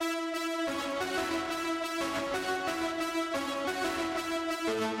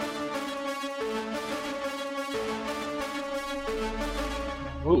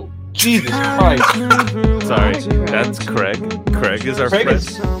Jesus Christ. Sorry, that's Craig. Craig is our Craig friend.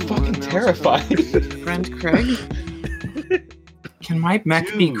 is fucking terrified. Friend Craig? Can my mech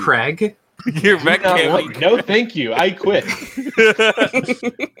be Dude. Craig? Your mech can't No, thank you. I quit.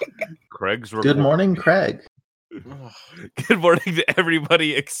 Craig's Good morning, Craig. Good morning to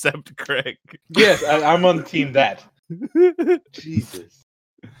everybody except Craig. Yes, I'm on team that. Jesus.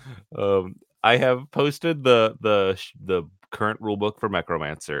 I have posted the current rulebook for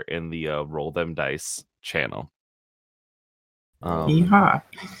Necromancer in the Roll Them Dice channel. Yeehaw.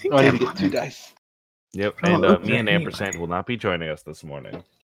 I think I need I to get want 2 it. dice. Yep, Oh, and okay, me and anyway. Ampersand will not be joining us this morning.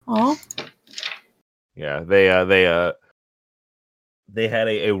 Oh, Yeah, they had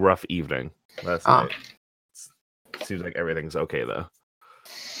a rough evening last Ah. night. Seems like everything's okay though.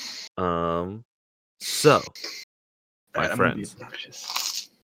 So my Alright, I'm gonna be friends, obnoxious.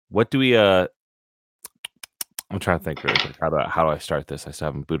 what do we I'm trying to think really quick. How do I start this? I still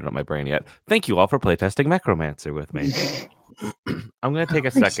haven't booted up my brain yet. Thank you all for playtesting Necromancer with me. I'm going to take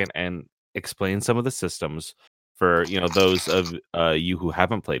a Christ. second and explain some of the systems for those of you who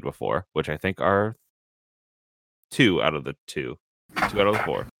haven't played before, which I think are 2 out of the 2 out of the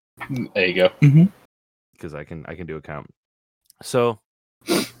 4, There you go. because I can do a count. So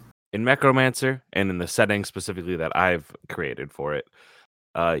in Necromancer and in the setting specifically that I've created for it,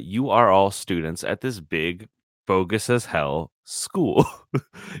 you are all students at this big, bogus as hell school.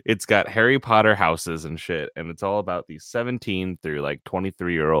 It's got Harry Potter houses and shit, and it's all about these 17 through like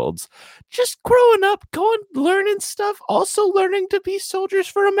 23-year-olds just growing up, learning stuff, also learning to be soldiers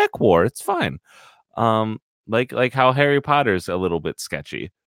for a mech war. It's fine. Like how Harry Potter's a little bit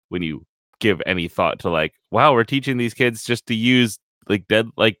sketchy when you give any thought to like, wow, we're teaching these kids just to use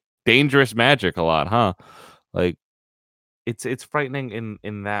dangerous magic a lot, huh? Like it's frightening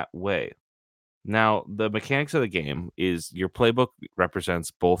in that way. Now, the mechanics of the game is your playbook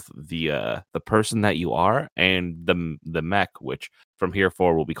represents both the person that you are and the mech, which from here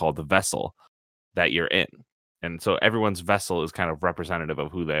forward will be called the vessel that you're in. And so everyone's vessel is kind of representative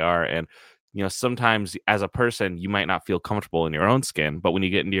of who they are. And sometimes as a person, you might not feel comfortable in your own skin, but when you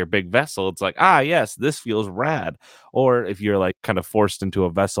get into your big vessel, it's like, yes, this feels rad. Or if you're like kind of forced into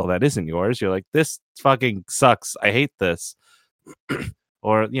a vessel that isn't yours, you're like, this fucking sucks. I hate this.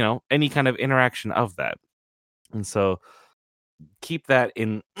 Or, any kind of interaction of that. And so keep that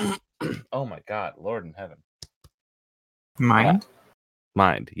in. Oh my God, Lord in heaven. Mind.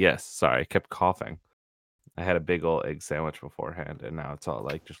 Yes. Sorry. I kept coughing. I had a big old egg sandwich beforehand, and now it's all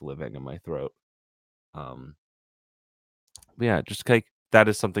like just living in my throat. But yeah, just like that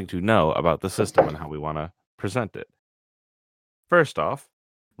is something to know about the system and how we want to present it. First off,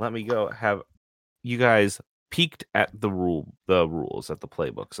 let me go have you guys peeked at the rules at the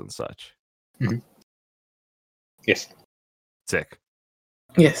playbooks and such. Yes. Sick.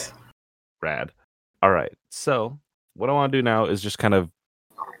 yes. Rad. All right. So what I want to do now is just kind of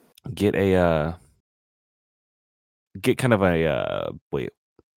get wait.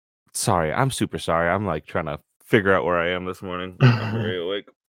 Sorry, I'm super sorry. I'm like trying to figure out where I am this morning. I'm very awake.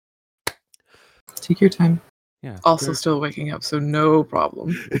 Take your time. Yeah. Also still waking up, so no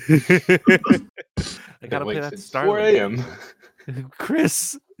problem. I gotta play that since Starling. 4 a.m.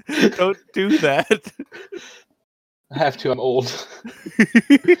 Chris, don't do that. I have to. I'm old.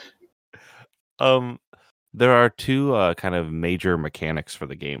 There are 2 kind of major mechanics for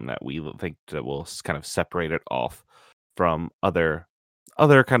the game that we think that will kind of separate it off from other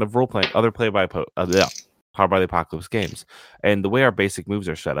kind of role playing, other Powered by the Apocalypse games. And the way our basic moves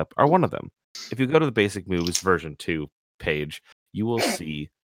are set up are one of them. If you go to the basic moves version 2 page, you will see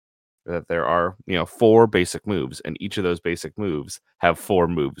that there are 4 basic moves, and each of those basic moves have 4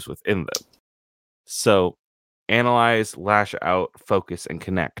 moves within them. So Analyze, Lash Out, Focus, and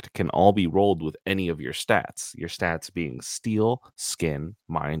Connect can all be rolled with any of your stats. Your stats being Steel, Skin,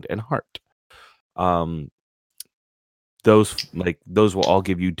 Mind, and Heart. Those will all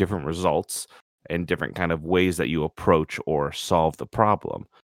give you different results and different kind of ways that you approach or solve the problem.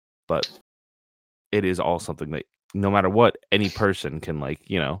 But it is all something that no matter what, any person can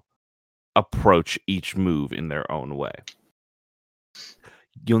approach each move in their own way.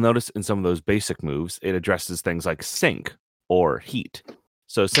 You'll notice in some of those basic moves, it addresses things like sync or heat.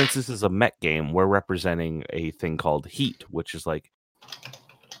 So since this is a mech game, we're representing a thing called heat, which is like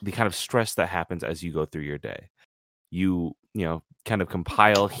the kind of stress that happens as you go through your day. You kind of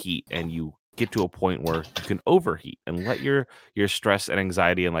compile heat, and you get to a point where you can overheat and let your stress and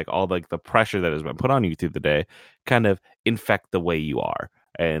anxiety and like all like the pressure that has been put on you through the day kind of infect the way you are.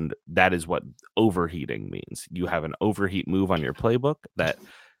 And that is what overheating means. You have an overheat move on your playbook that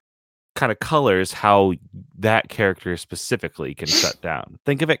kind of colors how that character specifically can shut down.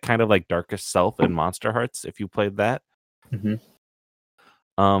 Think of it kind of like Darkest Self in Monster Hearts, if you played that. Mhm.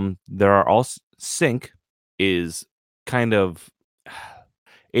 There are also sync is kind of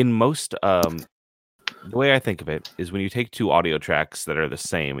in most the way I think of it is when you take two audio tracks that are the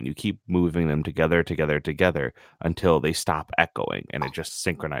same and you keep moving them together until they stop echoing and it just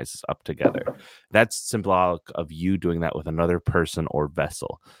synchronizes up together. That's symbolic of you doing that with another person or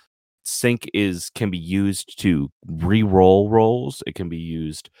vessel. Sync can be used to re-roll rolls. It can be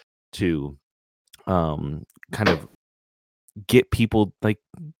used to kind of get people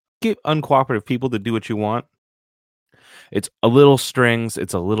get uncooperative people to do what you want. It's a little strings,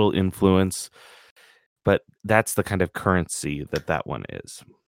 it's a little influence, but that's the kind of currency that one is.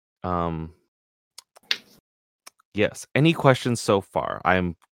 Yes. Any questions so far?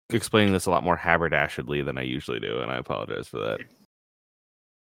 I'm explaining this a lot more haberdashedly than I usually do, and I apologize for that.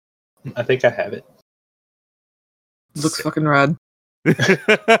 I think I have it. Looks fucking rad.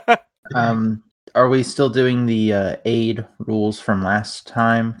 Are we still doing the aid rules from last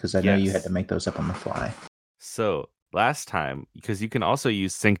time? Because I know you had Yes. to make those up on the fly. So last time, because you can also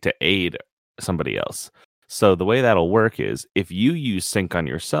use sync to aid somebody else. So the way that'll work is if you use sync on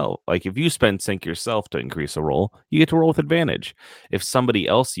yourself, like if you spend sync yourself to increase a roll, you get to roll with advantage. If somebody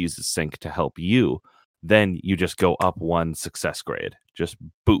else uses sync to help you, then you just go up one success grade. Just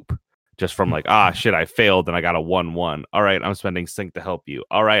boop. Just from like, shit, I failed and I got a 1-1. All right, I'm spending sync to help you.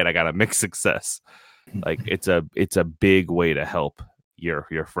 All right, I got a mixed success. Like it's a big way to help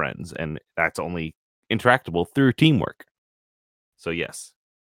your friends, and that's only interactable through teamwork. So yes.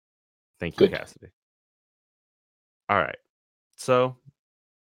 Thank you, Good. Cassidy. All right. So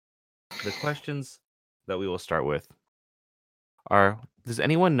the questions that we will start with are, does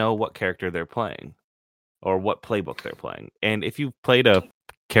anyone know what character they're playing or what playbook they're playing? And if you've played a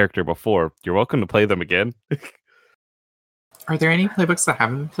character before, you're welcome to play them again. Are there any playbooks that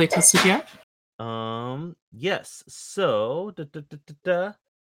haven't been play tested yet? Yes. So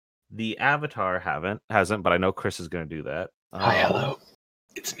the Avatar hasn't, but I know Chris is going to do that. Hi, hello.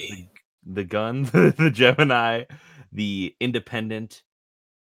 It's me. The Gun, the Gemini, the Independent.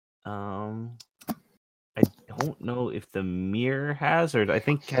 I don't know if the Mirror has, or I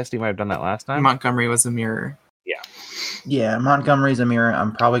think Cassidy might have done that last time. Montgomery was a mirror. Yeah, Montgomery's a mirror.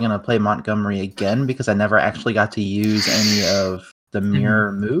 I'm probably going to play Montgomery again because I never actually got to use any of the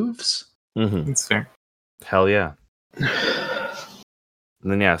mirror moves. Mm-hmm. That's fair. Hell yeah.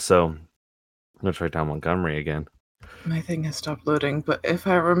 And then so I'm gonna try down Montgomery again. My thing has stopped loading, but if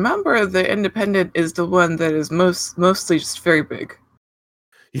I remember, the Independent is the one that is mostly just very big.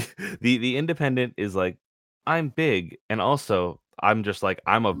 The Independent is like, I'm big, and also I'm just like,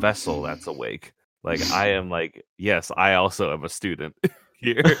 I'm a vessel that's awake. Like I am like, yes, I also am a student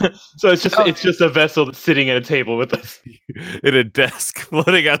here. So it's just a vessel that's sitting at a table with us. In a desk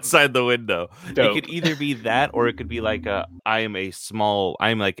floating outside the window. Dope. It could either be that, or it could be like I'm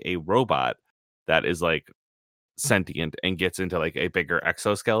like a robot that is like sentient and gets into like a bigger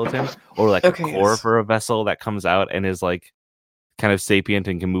exoskeleton, or like a core for a vessel that comes out and is like kind of sapient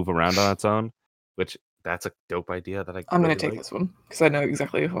and can move around on its own. Which that's a dope idea that I'm gonna take this one because I know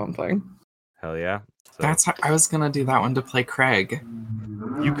exactly who I'm playing. Hell yeah! So, I was gonna do that one to play Craig.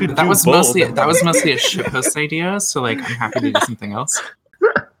 You could. That was mostly a shitpost idea. So like, I'm happy to do something else.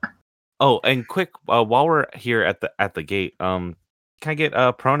 Oh, and quick, while we're here at the gate, can I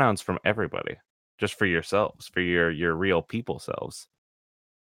get pronouns from everybody, just for yourselves, for your real people selves?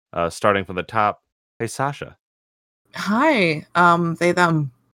 Starting from the top. Hey, Sasha. Hi. They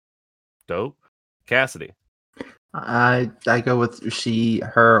them. Dope. Cassidy. I go with she,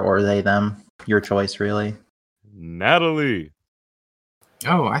 her, or they, them. Your choice, really. Natalie.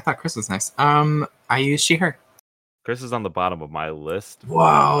 Oh, I thought Chris was nice. I use she, her. Chris is on the bottom of my list.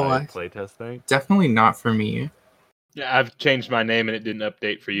 Whoa. Playtest thing. Definitely not for me. Yeah, I've changed my name and it didn't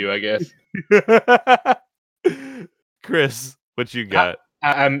update for you, I guess. Chris, what you got?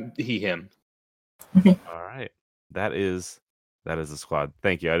 I'm he, him. All right. That is the squad.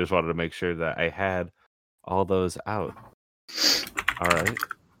 Thank you. I just wanted to make sure that I had all those out. All right.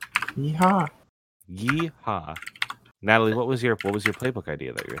 Yeehaw. Yeehaw. Natalie, what was your playbook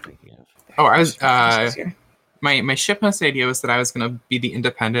idea that you were thinking of? Oh, I was my shitpost idea was that I was gonna be the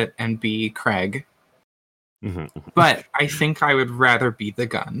Independent and be Craig. Mm-hmm. But I think I would rather be the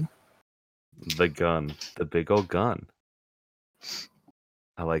Gun. The gun. The big old gun.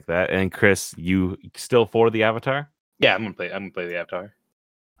 I like that. And Chris, you still for the Avatar? Yeah, I'm gonna play the Avatar.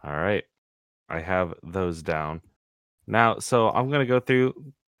 All right. I have those down. Now, so I'm going to go through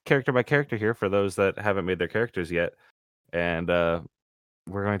character by character here for those that haven't made their characters yet. And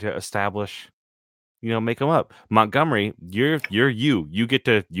we're going to establish, make them up. Montgomery, you're you. You get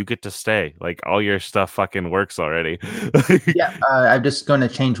to stay. Like all your stuff fucking works already. Yeah, I'm just going to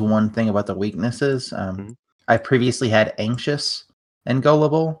change one thing about the weaknesses. I previously had anxious and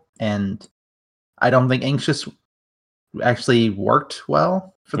gullible, and I don't think anxious actually worked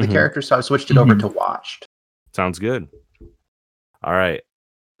well for the character, so I switched it over to watched. Sounds good. All right.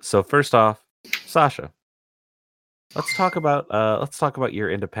 So first off, Sasha, let's talk about your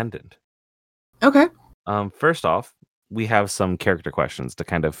independent. Okay. First off, we have some character questions to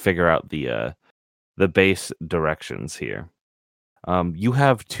kind of figure out the base directions here. You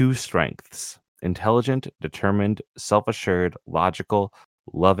have 2 strengths: intelligent, determined, self-assured, logical,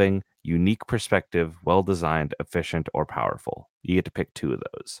 loving, unique perspective, well-designed, efficient, or powerful. You get to pick 2 of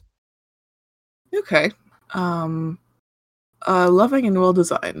those. Okay. Loving and well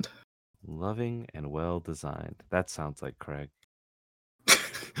designed. Loving and well designed. That sounds like Craig.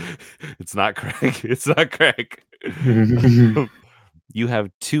 It's not Craig. It's not Craig. You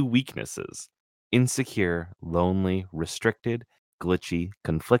have 2 weaknesses: insecure, lonely, restricted, glitchy,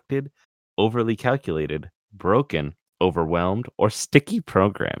 conflicted, overly calculated, broken, overwhelmed, or sticky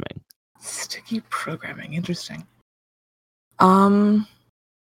programming. Sticky programming. Interesting.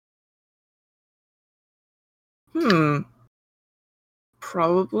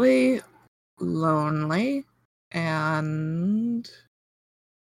 Probably lonely and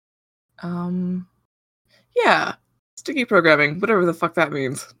yeah, sticky programming, whatever the fuck that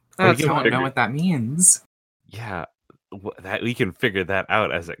means. I That's don't know what that means. Yeah, that we can figure that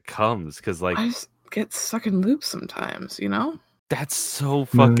out as it comes, because I just get stuck in loops sometimes, that's so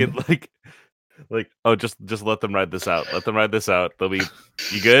fucking oh, just let them ride this out. Let them ride this out. They'll be,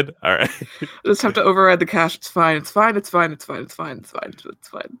 you good? All right. I just have to override the cache. It's fine. It's fine. It's fine. It's fine. It's fine. It's fine. It's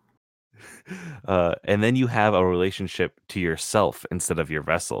fine. And then you have a relationship to yourself instead of your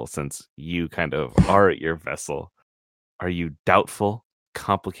vessel, since you kind of are your vessel. Are you doubtful,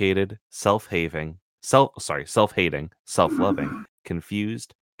 complicated, self-hating, self-loving,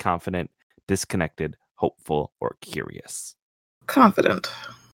 confused, confident, disconnected, hopeful, or curious? Confident.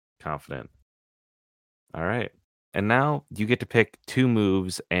 All right. And now you get to pick 2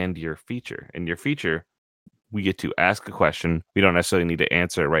 moves and your feature. And your feature, we get to ask a question. We don't necessarily need to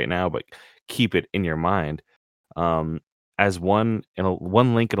answer it right now, but keep it in your mind. As one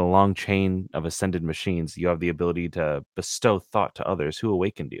link in a long chain of ascended machines, you have the ability to bestow thought to others who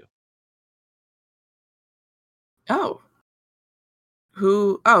awakened you. Oh.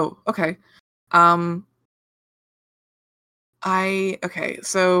 Okay.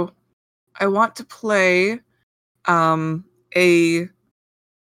 So I want to play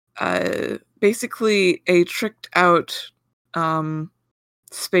basically a tricked out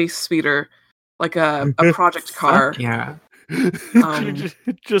space speeder, like a project car. Yeah.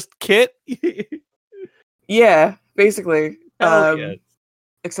 Just Kit? Yeah, basically. Yeah.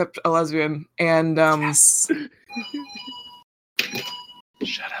 Except a lesbian. And Yes.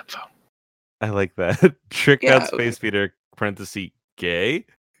 Shut up, phone. I like that. Tricked Yeah. out space speeder, parenthesis, gay?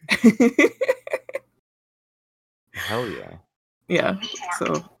 Hell yeah. Yeah.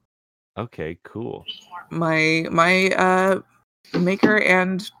 So Okay, cool. my maker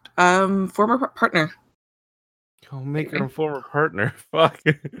and former partner. Maker and former partner. Fuck.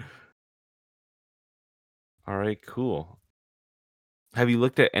 All right, cool. Have you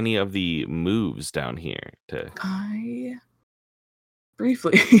looked at any of the moves down here? I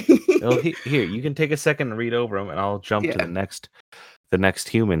briefly. Here, you can take a second and read over them, and I'll jump to Yeah. the next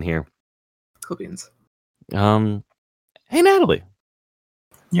human here. Cool beans. Hey Natalie.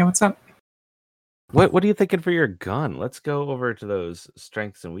 Yeah, what's up? What are you thinking for your gun? Let's go over to those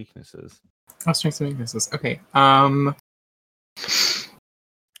strengths and weaknesses. Oh, strengths and weaknesses. Okay.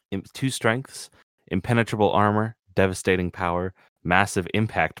 2 strengths: impenetrable armor, devastating power, massive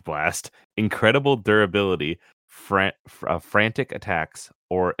impact blast, incredible durability, frantic attacks,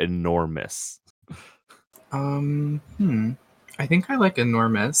 or enormous. I think I like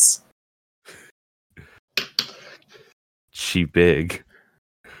enormous. She big.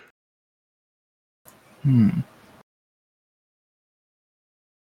 I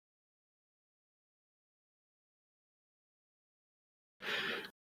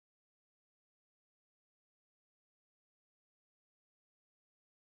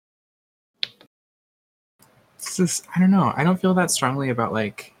don't know. I don't feel that strongly about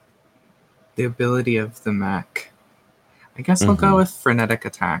like the ability of the mech. I guess I'll go with frenetic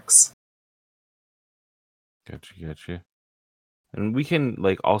attacks. Gotcha. And we can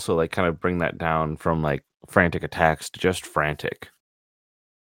also kind of bring that down from frantic attacks to just frantic.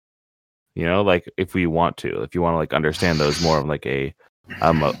 If we want to, if you want to understand those more of a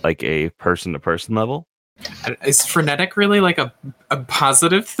like a person-to-person level. Is frenetic really like a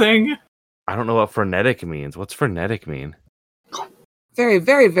positive thing? I don't know what frenetic means. What's frenetic mean? Very,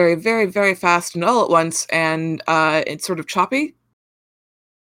 very, very, very, very fast and all at once, and it's sort of choppy.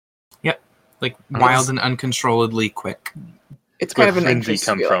 Yep, like wild and uncontrolledly quick. It's kind of an frenzy anxious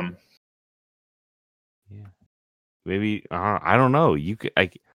come feeling. from. Yeah, maybe I don't know. You could.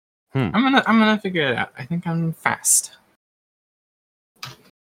 I'm gonna figure it out. I think I'm fast,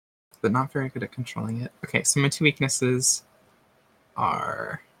 but not very good at controlling it. Okay, so my 2 weaknesses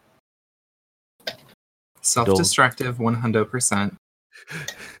are self-destructive 100%.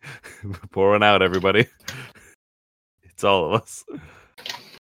 Pour one out, everybody. It's all of us.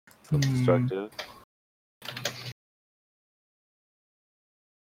 Self-destructive.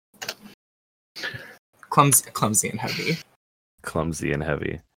 Clumsy and heavy. Clumsy and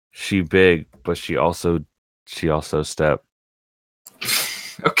heavy. She big, but she also step.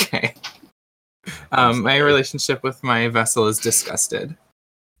 Okay. My relationship with my vessel is disgusted.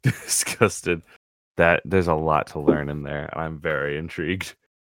 Disgusted. That there's a lot to learn in there, and I'm very intrigued.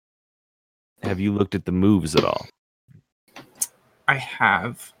 Have you looked at the moves at all? I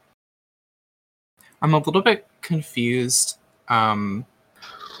have. I'm a little bit confused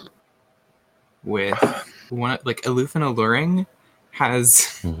with one, like Aloof and Alluring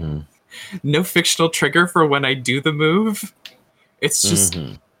has no fictional trigger for when I do the move. It's just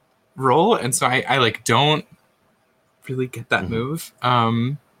roll, and so I like don't really get that move.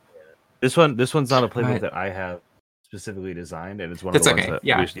 This one's not a playbook that I have specifically designed, and it's one of the ones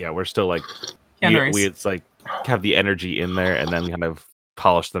that we're still like we it's like have the energy in there and then kind of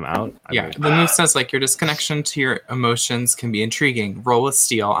polish them out. The move says like your disconnection to your emotions can be intriguing. Roll with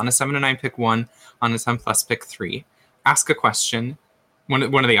steel. On a 7 to 9, pick 1. On a 10 plus, pick 3. Ask a question. One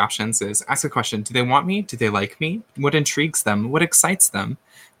of the options is ask a question. Do they want me? Do they like me? What intrigues them? What excites them?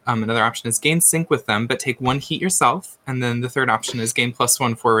 Another option is gain sync with them, but take 1 heat yourself. And then the third option is gain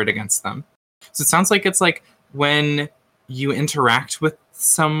 +1 forward against them. So it sounds like it's like when you interact with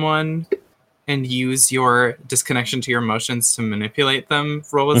someone and use your disconnection to your emotions to manipulate them,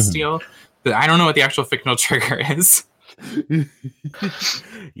 roll with steel. But I don't know what the actual fictional trigger is.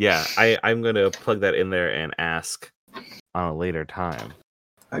 Yeah, I'm going to plug that in there and ask on a later time.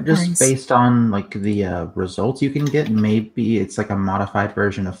 Just based on like the results you can get, maybe it's like a modified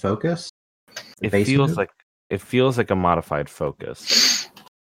version of focus. It feels like a modified focus.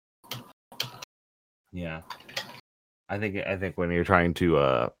 Yeah, I think when you're trying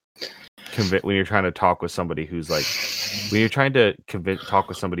to when you're trying to talk with somebody who's like talk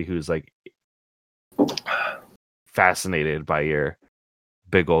with somebody who's like fascinated by your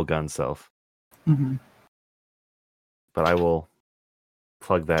big old gun self. But I will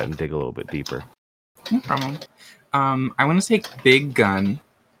plug that and dig a little bit deeper. No problem. I want to take big gun.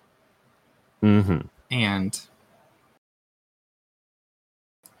 And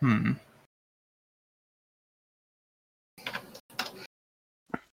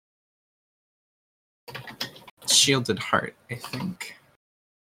shielded heart, I think.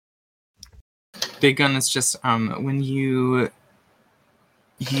 Big gun is just when you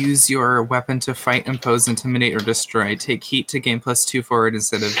use your weapon to fight, impose, intimidate, or destroy, take heat to gain +2 forward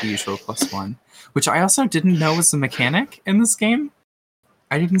instead of the usual +1. Which I also didn't know was a mechanic in this game.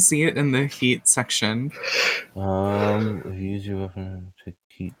 I didn't see it in the heat section. Use your weapon to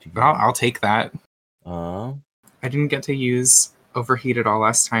heat. I'll take that. I didn't get to use overheat at all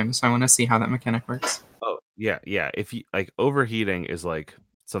last time, so I want to see how that mechanic works. Oh yeah. If you like, overheating is like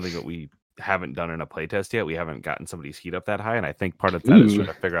something that we haven't done in a playtest yet. We haven't gotten somebody's heat up that high, and I think part of that is trying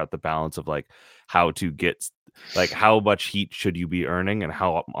to figure out the balance of like how to get like how much heat should you be earning and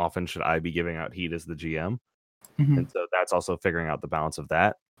how often should I be giving out heat as the GM. And so that's also figuring out the balance of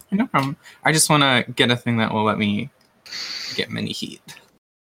that. No problem. I just want to get a thing that will let me get many heat.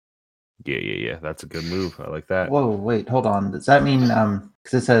 Yeah. That's a good move. I like that. Whoa, wait, hold on. Does that mean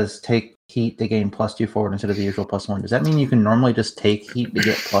because it says take heat to gain +2 forward instead of the usual +1? Does that mean you can normally just take heat to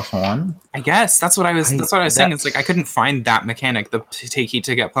get +1? I guess that's what I was saying. It's like I couldn't find that mechanic, to take heat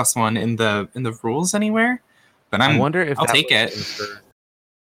to get +1 in the rules anywhere. But I wonder if I'll take it.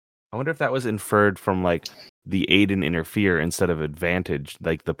 I wonder if that was inferred from like the aid and interfere instead of advantage,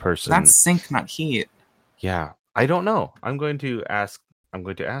 like the person. That's sync, not heat. Yeah, I don't know. I'm going to ask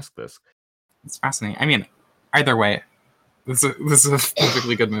this. It's fascinating. I mean, either way, this is a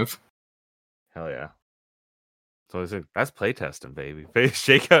perfectly good move. Hell yeah! So that's playtesting, baby.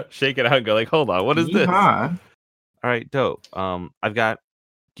 Shake it out, and go like, hold on, what is this? All right, dope. I've got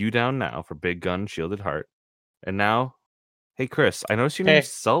you down now for big gun, shielded heart, and now, hey Chris, I noticed your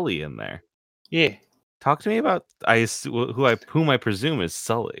name's Sully in there. Yeah. Talk to me about whom I presume is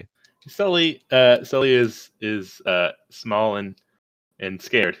Sully. Sully is small and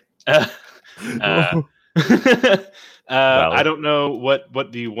scared. Well, I don't know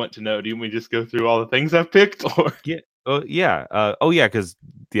what do you want to know? Do you want me to just go through all the things I've picked, or yeah, because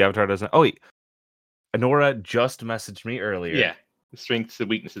the avatar doesn't. Oh wait, Honora just messaged me earlier. yeah, strengths and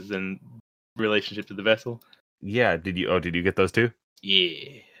weaknesses in relationship to the vessel. Yeah, did you get those too?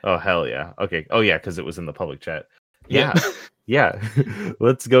 Yeah. Oh hell yeah. Okay. Oh yeah, because it was in the public chat. Yeah. Yeah.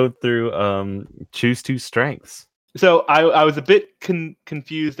 Let's go through choose two strengths. So I was a bit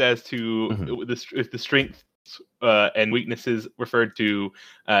confused as to if the strengths and weaknesses referred to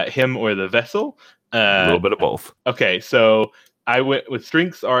him or the vessel. A little bit of both. Okay, so I went with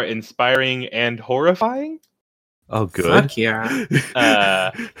strengths are inspiring and horrifying. Oh, good. Fuck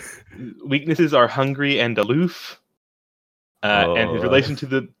yeah. Weaknesses are hungry and aloof. And his relation to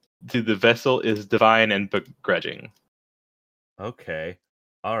the vessel is divine and begrudging. Okay.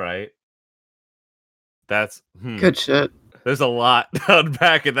 All right. That's Good shit. There's a lot to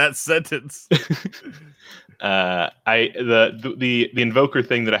unpack in that sentence. The invoker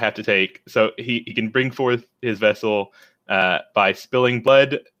thing that I have to take. So he can bring forth his vessel by spilling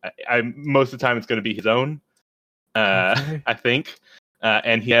blood. Most of the time it's going to be his own. Okay. I think.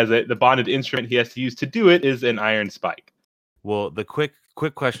 And he has the bonded instrument he has to use to do it is an iron spike. Well, the quick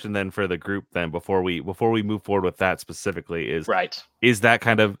question then for the group then before we move forward with that specifically is right. Is that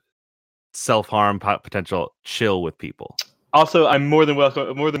kind of self-harm potential chill with people? Also, I'm more than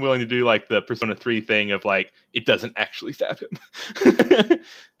willing to do like the Persona 3 thing of like it doesn't actually stab him.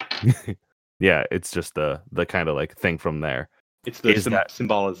 Yeah, it's just the kind of like thing from there. It's the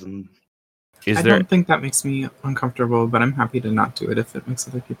symbolism. I don't think that makes me uncomfortable, but I'm happy to not do it if it makes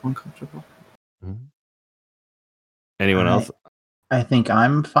other people uncomfortable. Mm-hmm. Anyone else? I think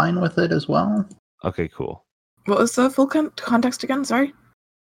I'm fine with it as well. Okay, cool. What was the full context again? Sorry.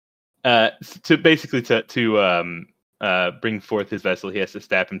 To basically to bring forth his vessel, he has to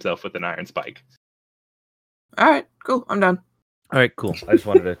stab himself with an iron spike. All right, cool. I'm done. All right, cool. I just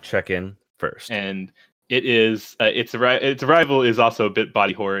wanted to check in first. And it is its arrival is also a bit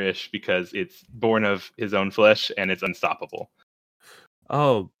body horror-ish because it's born of his own flesh and it's unstoppable.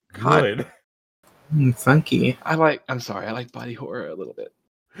 Oh, good. Funky. I like body horror a little bit.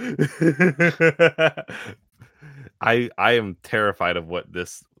 I am terrified of what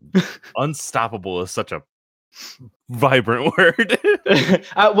this unstoppable is. Such a vibrant word.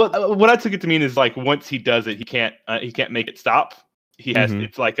 What I took it to mean is like once he does it, he can't make it stop. He has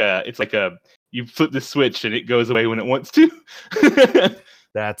it's like a you flip the switch and it goes away when it wants to.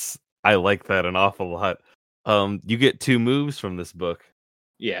 I like that an awful lot. You get 2 moves from this book.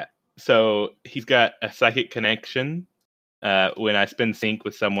 Yeah. So he's got a psychic connection. When I spend sync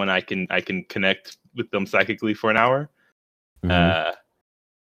with someone, I can connect with them psychically for an hour.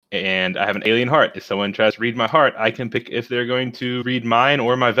 And I have an alien heart. If someone tries to read my heart, I can pick if they're going to read mine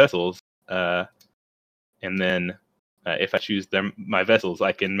or my vessels. And then if I choose my vessels,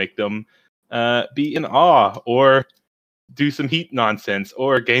 I can make them be in awe or do some heat nonsense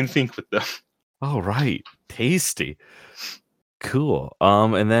or gain sync with them. All right. Tasty. Cool.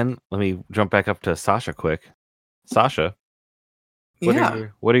 And then let me jump back up to Sasha quick. Sasha, what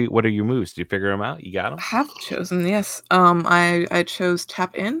are your moves? Do you figure them out? You got them? I have chosen, yes. I chose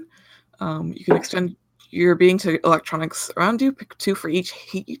tap in. You can extend your being to electronics around you. Pick 2 for each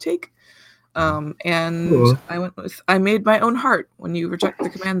heat you take. And cool. I made my own heart. When you reject the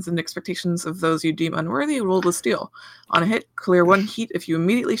commands and expectations of those you deem unworthy, roll with steel. On a hit, clear 1 heat if you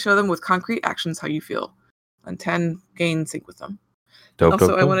immediately show them with concrete actions how you feel. And 10, gain sync with them. Dope.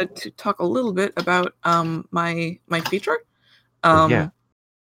 I wanted to talk a little bit about my feature. Because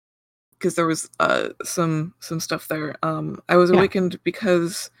there was some stuff there. I was awakened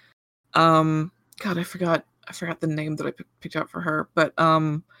because God, I forgot the name that I picked out for her, but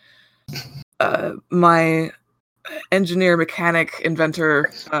my engineer, mechanic,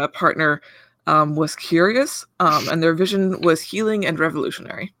 inventor partner was curious, and their vision was healing and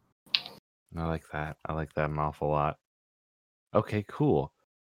revolutionary. I like that an awful lot. Okay, cool.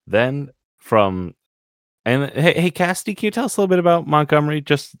 Then hey Cassidy, can you tell us a little bit about Montgomery,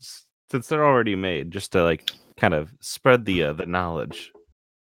 just since they're already made, just to like kind of spread the knowledge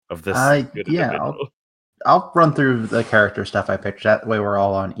of this good individual. I'll run through the character stuff I picked. That way we're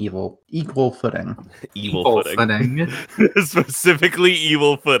all on equal footing. Evil footing. Specifically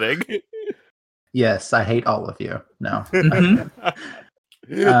evil footing. Yes, I hate all of you. No.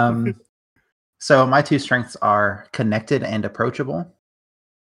 So my 2 strengths are connected and approachable.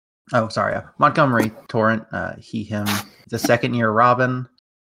 Oh, sorry. Montgomery Torrent, he, him, the 2nd year Robin,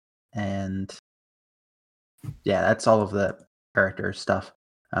 and Yeah, that's all of the character stuff.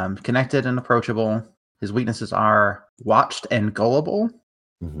 Connected and approachable. His weaknesses are watched and gullible.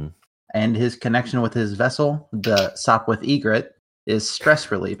 Mm-hmm. And his connection with his vessel, the sop with egret, is stress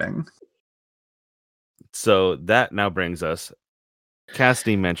relieving. So that now brings us.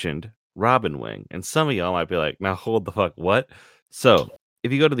 Cassidy mentioned Robin Wing, and some of y'all might be like, "Now hold the fuck, what?" So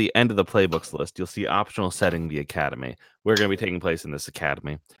if you go to the end of the playbooks list, you'll see optional setting the academy. We're going to be taking place in this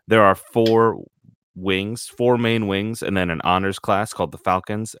academy. There are 4 main wings, and then an honors class called the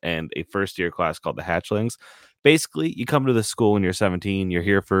Falcons, and a first year class called the Hatchlings. Basically, you come to the school when you're 17, you're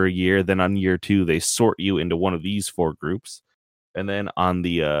here for a year, then on year 2, they sort you into one of these 4 groups. And then on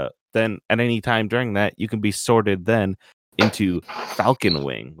the then at any time during that, you can be sorted then into Falcon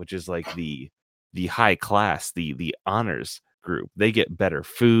Wing, which is like the high class, the honors group. They get better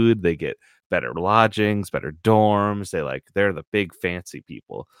food, they get better lodgings, better dorms. They're the big fancy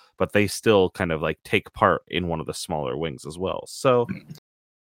people, but they still kind of like take part in one of the smaller wings as well. So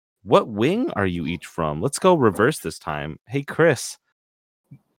what wing are you each from? Let's go reverse this time. Hey Chris,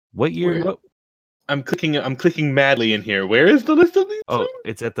 what year? I'm clicking madly in here. Where is the list of these? Oh,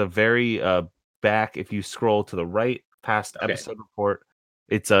 it's at the very back. If you scroll to the right past episode report,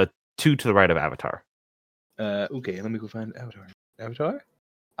 it's 2 to the right of Avatar. Okay, let me go find Avatar.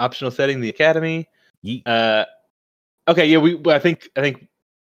 Optional setting, the academy. Yeet. Okay, yeah, I think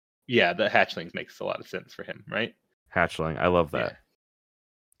yeah, the hatchlings makes a lot of sense for him, right? Hatchling, I love that.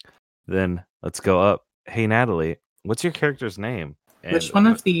 Yeah. Then let's go up. Hey Natalie, what's your character's name? And which one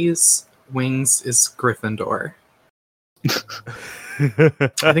of these wings is Gryffindor?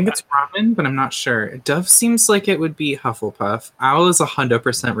 I think it's Robin, but I'm not sure. Dove seems like it would be Hufflepuff. Owl is 100%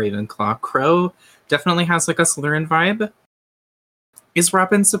 Ravenclaw. Crow definitely has like a Slytherin vibe. Is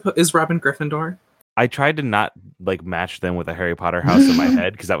Robin Gryffindor? I tried to not like match them with a Harry Potter house in my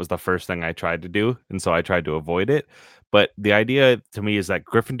head because that was the first thing I tried to do, and so I tried to avoid it. But the idea to me is that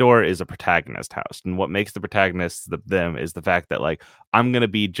Gryffindor is a protagonist house, and what makes the protagonists them is the fact that like I'm gonna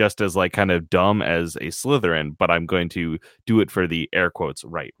be just as like kind of dumb as a Slytherin, but I'm going to do it for the air quotes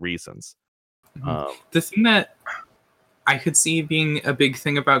right reasons. The thing that I could see being a big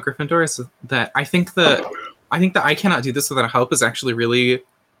thing about Gryffindor is that I think that I cannot do this without help is actually really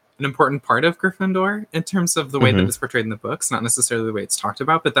an important part of Gryffindor in terms of the way that it's portrayed in the books, not necessarily the way it's talked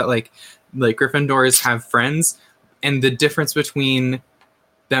about, but that like Gryffindors have friends, and the difference between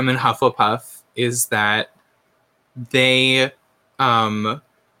them and Hufflepuff is that they what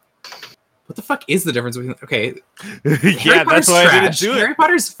the fuck is the difference between yeah, that's why I didn't do it. Harry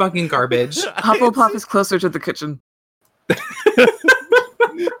Potter's fucking garbage. Hufflepuff is closer to the kitchen.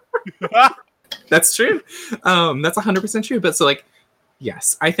 That's true. That's 100% true. But so like,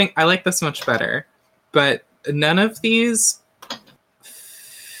 yes, I think I like this much better. But none of these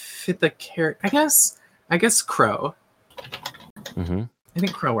fit the character. I guess Crow. Mm-hmm. I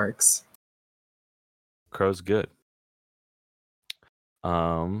think Crow works. Crow's good.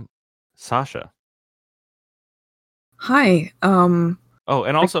 Sasha. Hi. Oh,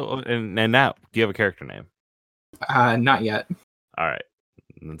 and also, and now, do you have a character name? Not yet. All right.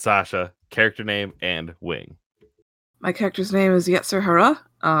 And Sasha, character name and wing. My character's name is Yetzr Hara.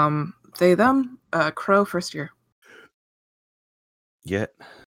 They, them. Crow, first year. Yet.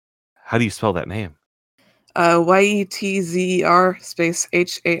 How do you spell that name? Yetzr space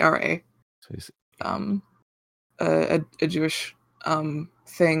Hara. A Jewish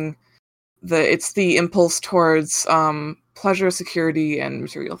thing. It's the impulse towards pleasure, security, and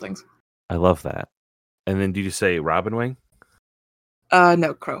material things. I love that. And then did you say Robin Wing?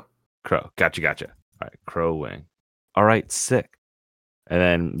 No, Crow. Crow. Gotcha. All right, Crow Wing. All right, sick. And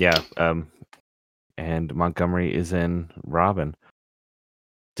then yeah, and Montgomery is in Robin.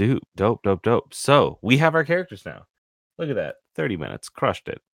 Dude, dope. So we have our characters now. Look at that. 30 minutes. Crushed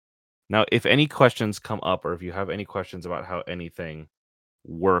it. Now, if any questions come up, or if you have any questions about how anything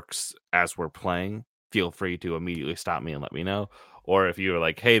works as we're playing, feel free to immediately stop me and let me know. Or if you're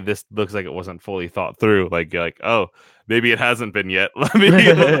like, hey, this looks like it wasn't fully thought through, like you're like, oh, maybe it hasn't been yet. Let me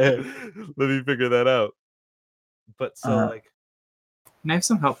figure that out. But so can I have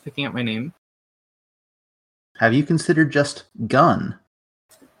some help picking out my name? Have you considered just Gun?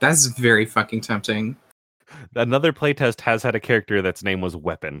 That's very fucking tempting. Another playtest has had a character that's name was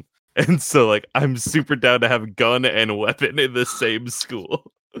Weapon. And so like I'm super down to have Gun and Weapon in the same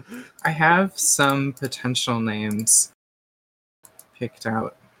school. I have some potential names picked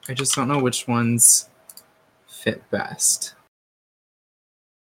out. I just don't know which ones fit best.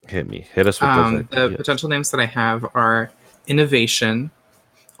 Hit us with the potential names that I have are Innovation,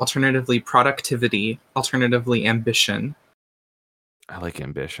 alternatively Productivity, alternatively Ambition. I like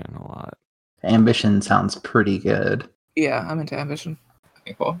Ambition a lot. Ambition sounds pretty good. Yeah, I'm into ambition.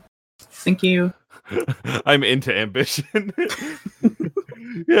 Okay, cool. Thank you. I'm into ambition.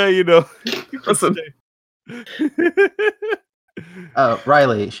 Yeah, you know. Listen.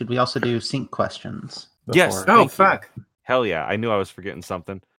 Riley, should we also do sync questions? Yes. before- Oh, Thank you. fuck. Hell yeah. I knew I was forgetting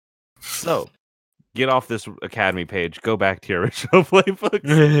something. So, get off this Academy page. Go back to your original playbook.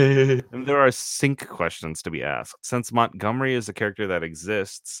 And there are sync questions to be asked. Since Montgomery is a character that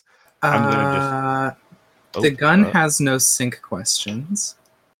exists, I'm gonna just... The gun has no sync questions.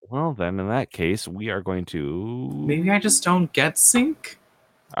 Well, then, in that case, we are going to... Maybe I just don't get sync?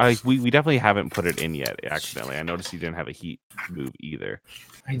 We definitely haven't put it in yet, accidentally. I noticed you didn't have a heat move either.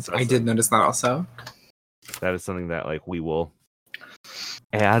 I did notice that also. That is something that we will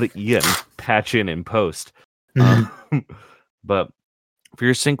add in, patch in post. But for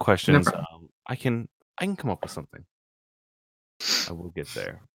your sync questions, I can come up with something. I will get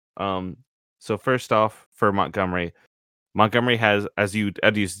there. So first off, for Montgomery has, as you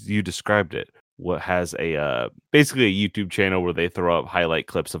described it, what has a basically a YouTube channel where they throw up highlight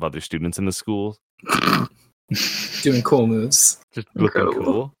clips of other students in the school Doing cool moves. just looking Incredible.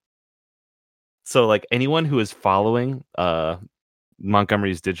 cool. So anyone who is following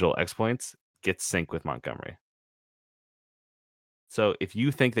Montgomery's digital exploits gets sync with Montgomery. So if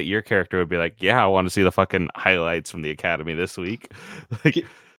you think that your character would be like, yeah, I want to see the fucking highlights from the Academy this week,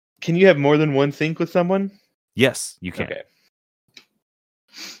 Can you have more than one sync with someone? yes, you can.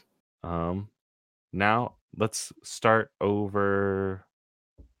 Okay. Now let's start over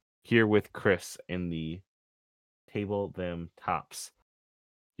here with Chris in the table them tops.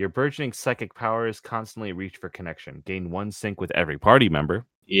 Your burgeoning psychic powers constantly reach for connection. Gain 1 sync with every party member.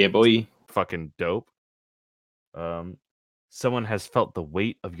 Yeah, boy. Fucking dope. Someone has felt the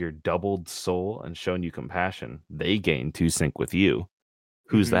weight of your doubled soul and shown you compassion. They gain 2 sync with you.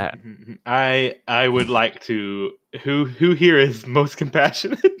 Who's that? I would like to. Who here is most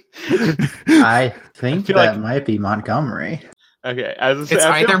compassionate? I think feel that like- might be Montgomery. Okay, It's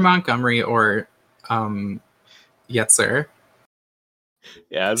either Montgomery or Yetzr.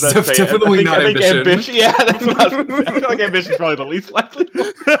 Yeah, I was about to say, Definitely not I think ambition. Yeah, that's what I was gonna say. I feel like ambition is probably the least likely.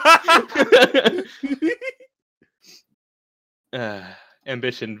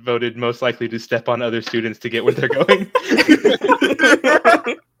 Ambition voted most likely to step on other students to get where they're going.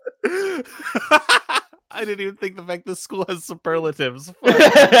 I didn't even think the fact this school has superlatives.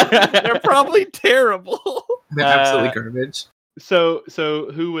 They're probably terrible. They're absolutely garbage. So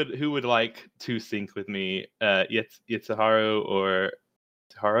who would like to sync with me? Yetzr or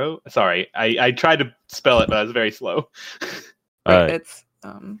Hara? Sorry, I tried to spell it, but I was very slow. It's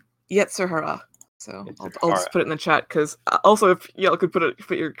Yetzr Hara. So I'll just put it in the chat because also if y'all could put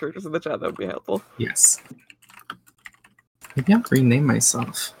your characters in the chat, that would be helpful. Yes. Maybe I'll rename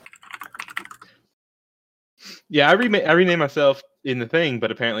myself. Yeah, I renamed myself in the thing, but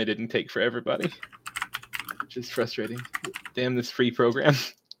apparently it didn't take for everybody, which is frustrating. Damn this free program.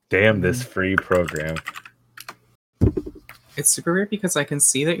 Damn this free program. It's super weird because I can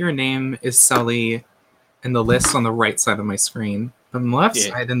see that your name is Sully in the list on the right side of my screen. On the left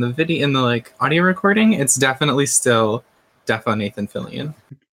side in the video, in the audio recording, it's definitely still Defo Nathan Fillion.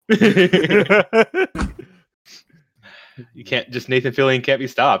 You can't just Nathan Fillion can't be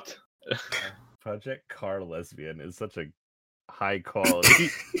stopped. Project Car Lesbian is such a high quality.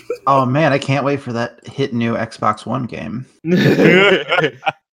 Oh man, I can't wait for that hit new Xbox One game. It's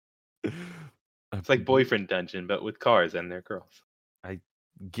like Boyfriend Dungeon, but with cars and their girls.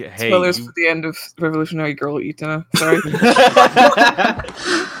 Hey, Spoilers for the end of Revolutionary Girl Itana. Sorry.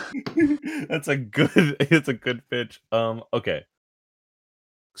 It's a good pitch. Okay.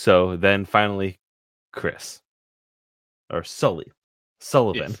 So then finally, Chris. Or Sullivan.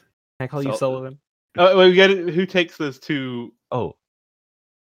 Yes. Can I call you Sullivan? Oh, wait, we got it. Who takes those two? Oh,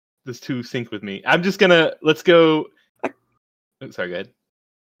 those two sync with me. I'm just gonna let's go. Oh, sorry, go ahead.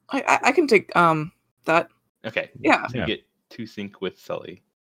 I can take that. Okay. Yeah. So you get 2 sync with Sully.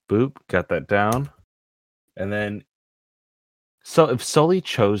 boop, got that down. And then, so if Sully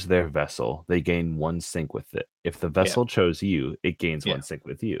chose their vessel, they gain 1 sync with it. If the vessel chose you, it gains 1 sync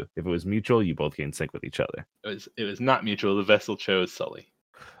with you. If it was mutual, you both gain sync with each other. It was not mutual. The vessel chose Sully.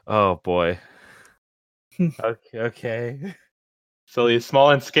 Oh boy. Okay. Sully is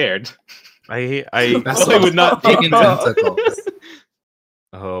small and scared. I Sully would not take Taking tentacles.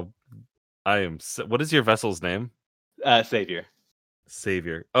 Oh, I am. What is your vessel's name? Savior.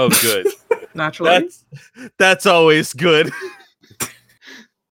 Savior. Oh, good. Naturally. That's always good.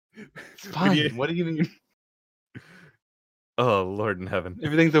 It's fine. What do you mean? Oh, Lord in heaven.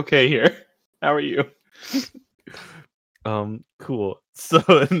 Everything's okay here. How are you? Cool.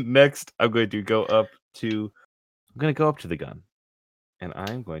 So next I'm going to go up to the gun. And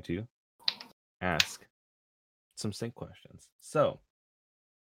I'm going to ask some sync questions. So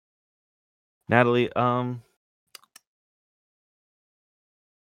Natalie,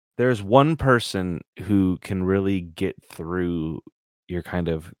 there's one person who can really get through your kind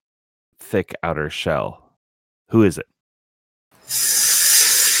of thick outer shell. Who is it?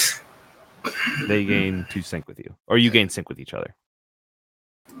 They gain 2 sync with you, or you gain sync with each other.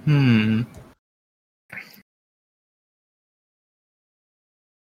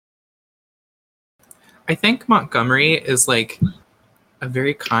 I think Montgomery is like a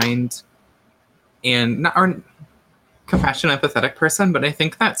very kind and not or compassionate, empathetic person, but I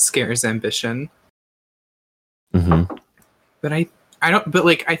think that scares Ambition. Mm-hmm. But I don't. But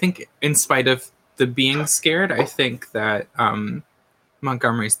like, I think in spite of the being scared, I think that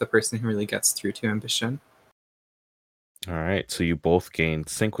Montgomery is the person who really gets through to Ambition. All right, so you both gain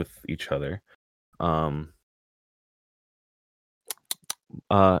sync with each other.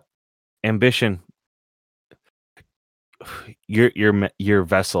 Ambition, your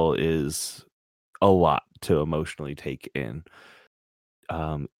vessel is a lot to emotionally take in.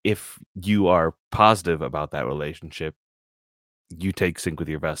 If you are positive about that relationship, you take sync with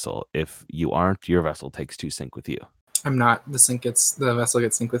your vessel. If you aren't, your vessel takes 2 sync with you. I'm not. The vessel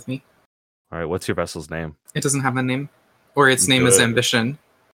gets sync with me. All right, what's your vessel's name? It doesn't have a name, or its name is Ambition.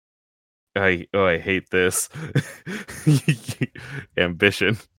 I hate this.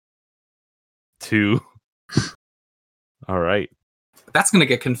 Ambition 2. All right. That's gonna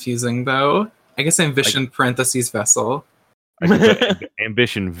get confusing though. I guess Ambition parentheses vessel. I can put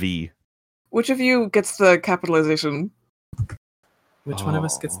Ambition V. Which of you gets the capitalization? Which one of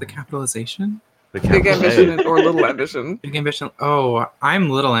us gets the capitalization? Big Ambition or Little Ambition? Big Ambition. Oh, I'm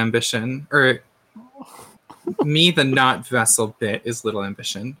Little Ambition. Or me, the not vessel bit, is Little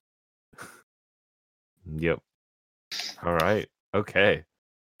Ambition. Yep. All right. Okay.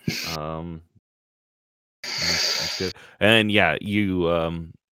 That's good. And yeah, you're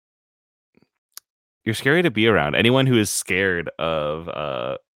scary to be around. Anyone who is scared of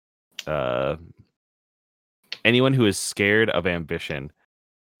Ambition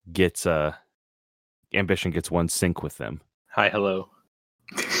gets Ambition gets 1 sync with them. Hi, hello.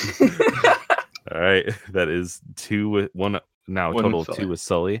 All right, that is 2 with 1 now. One Total with 2 with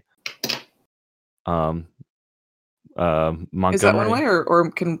Sully. Montgomery. Is that one way, or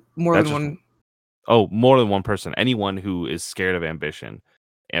can more than one? Oh, more than one person. Anyone who is scared of Ambition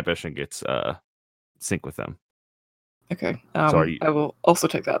gets sync with them. Okay. I will also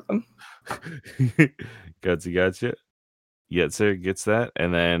take that then. Gotcha. Yetzr gets that,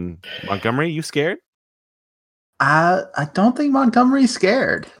 and then Montgomery, you scared? I don't think Montgomery's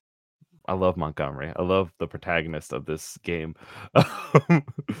scared. I love Montgomery. I love the protagonist of this game.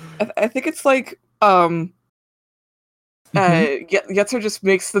 I think it's like Yetzr just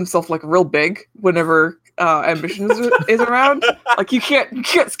makes himself like real big whenever Ambition is around. Like you can't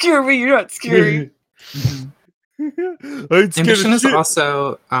scare me. You're not scary. Ambition is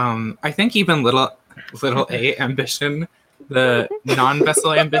also I think even little a Ambition, the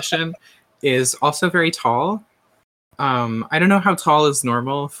non-vessel Ambition, is also very tall. I don't know how tall is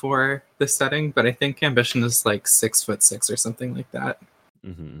normal for this setting, but I think Ambition is like 6'6" or something like that.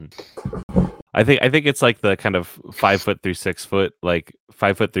 Mm-hmm. I think it's like the kind of 5 foot through 6 foot, like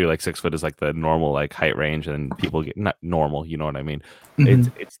 5 foot through like 6 foot is like the normal like height range, and people get not normal, you know what I mean?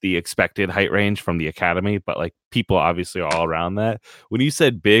 Mm-hmm. It's the expected height range from the academy, but like people obviously are all around that. When you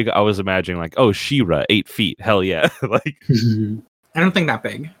said big, I was imagining like, oh, She-Ra, 8 feet, hell yeah! Like, I don't think that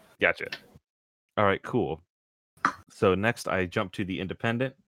big. Gotcha. All right, cool. So next, I jump to the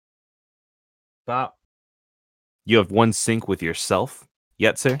independent. Stop. You have 1 sync with yourself,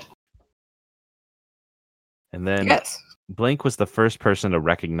 Yetzr. And then yes. Blank was the first person to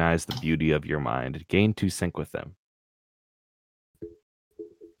recognize the beauty of your mind. Gain 2 sync with them.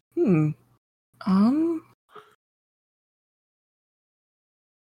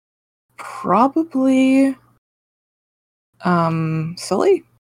 Probably Sully.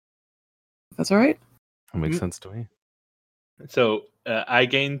 That's all right. That makes sense to me. So I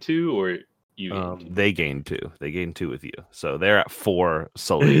gain 2, or you gain 2? They gain 2. They gain 2 with you. So they're at 4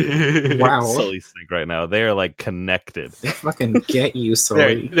 Sully. Wow. Sully sync right now. They are like connected. They fucking get you,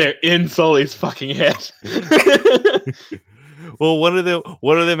 Sully. They're in Sully's fucking head. Well, one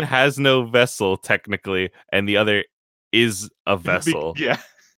of them has no vessel technically, and the other is a vessel. Yeah.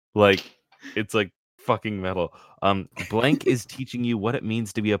 Like it's like fucking metal. Blank is teaching you what it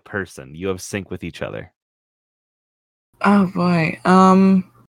means to be a person. You have sync with each other. Oh boy.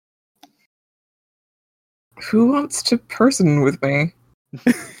 Who wants to person with me?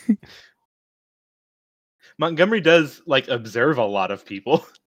 Montgomery does like observe a lot of people.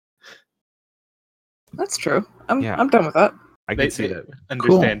 That's true. I'm Yeah. done with that. I can see that.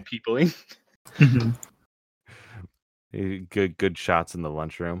 Understand peopling. Good shots in the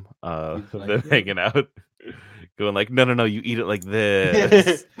lunchroom. He's like, them yeah. hanging out, going like, no, you eat it like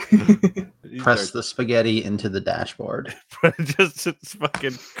this. Press the spaghetti into the dashboard. just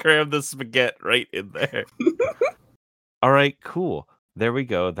fucking cram the spaghetti right in there. All right, cool. There we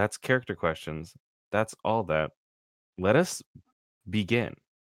go. That's character questions. That's all that. Let us begin.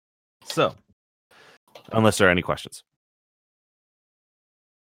 So, unless there are any questions.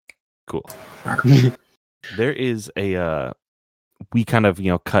 Cool. There is a we kind of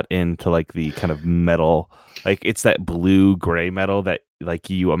cut into like the kind of metal, like it's that blue gray metal that like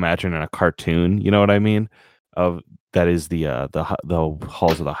you imagine in a cartoon, you know what I mean? Of that is the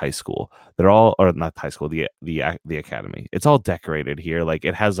halls of the high school. They're all, or not high school, the academy. It's all decorated here. Like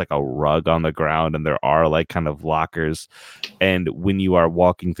it has like a rug on the ground, and there are like kind of lockers. And when you are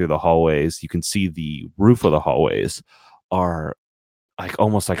walking through the hallways, you can see the roof of the hallways are like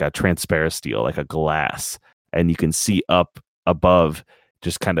almost like a transparent steel, like a glass, and you can see up above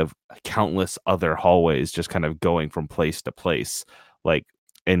just kind of countless other hallways just kind of going from place to place, like,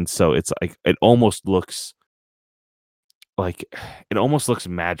 and so it's like it almost looks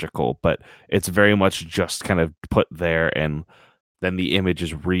magical, but it's very much just kind of put there, and then the image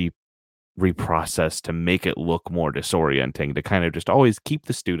is reprocessed to make it look more disorienting, to kind of just always keep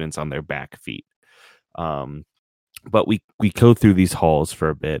the students on their back feet. But we go through these halls for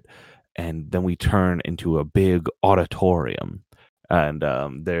a bit, and then we turn into a big auditorium, and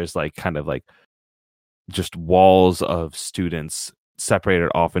there's like kind of like just walls of students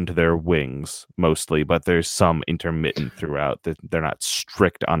separated off into their wings mostly, but there's some intermittent throughout. That they're not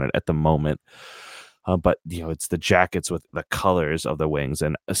strict on it at the moment. But it's the jackets with the colors of the wings,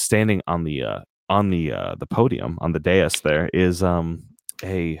 and standing on the podium on the dais there is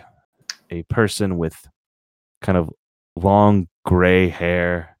a person with kind of long gray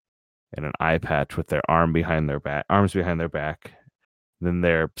hair and an eye patch with their arms behind their back. Then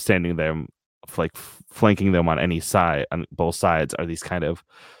they're standing there, like flanking them on any side, on both sides, are these kind of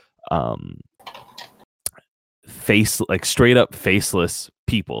like straight up faceless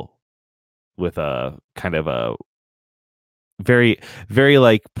people with a kind of a very, very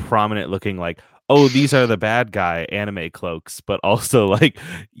like prominent looking, like, oh, these are the bad guy anime cloaks, but also like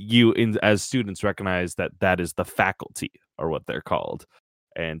as students recognize that is the faculty, or what they're called.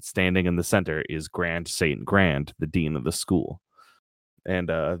 And standing in the center is Grand Saint Grand, the dean of the school. And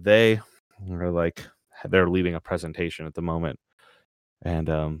they are like, they're leading a presentation at the moment.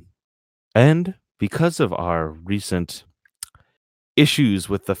 And because of our recent issues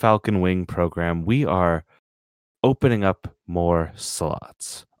with the Falcon Wing program, we are opening up more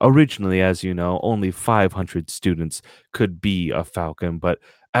slots. Originally, as you know, only 500 students could be a Falcon, but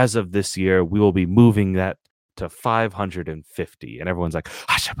as of this year, we will be moving that to 550. And everyone's like,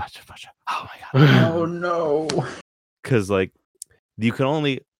 hasha, hasha, hasha. Oh my god. Oh no. Because like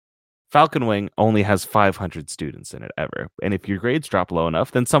Falcon Wing only has 500 students in it ever. And if your grades drop low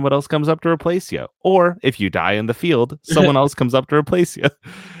enough, then someone else comes up to replace you. Or if you die in the field, someone else comes up to replace you.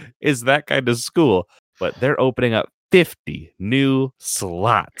 Is that kind of school. But they're opening up 50 new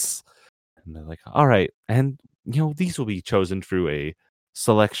slots. And they're like, all right. And, these will be chosen through a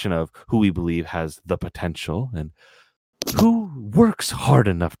selection of who we believe has the potential and who works hard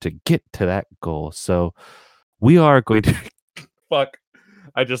enough to get to that goal. So we are going to... Fuck.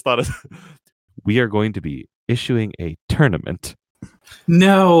 I just thought we are going to be issuing a tournament.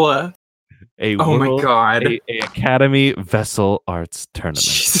 No. Oh my god. A Academy Vessel Arts tournament.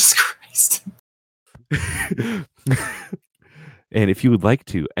 Jesus Christ. And if you would like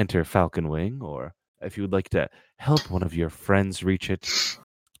to enter Falcon Wing, or if you would like to help one of your friends reach it,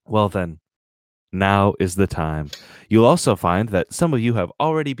 well then, now is the time. You'll also find that some of you have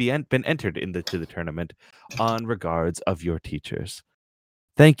already been entered to the tournament on regards of your teachers.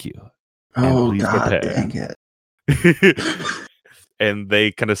 Thank you. Oh god, prepare. Dang it. And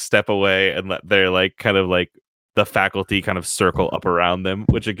they kind of step away, and they're like kind of like the faculty kind of circle up around them,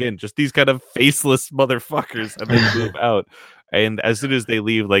 which again, just these kind of faceless motherfuckers, and they move out. And as soon as they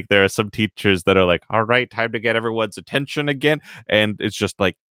leave, like there are some teachers that are like, all right, time to get everyone's attention again. And it's just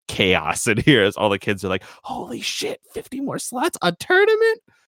like chaos in here as all the kids are like, holy shit, 50 more slots, a tournament.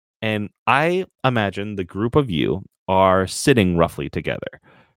 And I imagine the group of you are sitting roughly together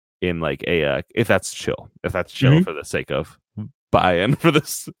in like a, if that's chill mm-hmm. for the sake of buy-in for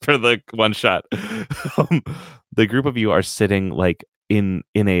the one shot. The group of you are sitting like in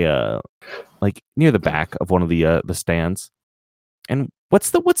a like near the back of one of the stands. And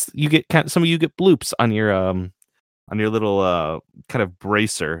what's you get some of you get bloops on your little kind of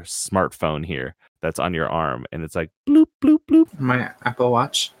bracer smartphone here that's on your arm, and it's like bloop bloop bloop. My Apple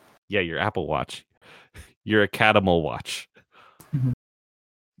Watch. Yeah, your Apple Watch. Your Academical watch. Mhm.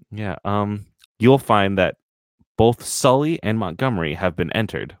 Yeah. You'll find that both Sully and Montgomery have been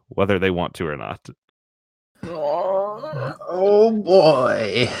entered, whether they want to or not. Oh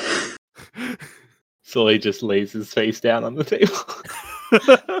boy. Sully just lays his face down on the table.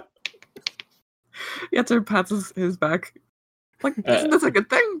 Yetzr pats his back. Like, isn't this a good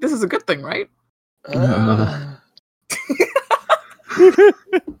thing? This is a good thing, right?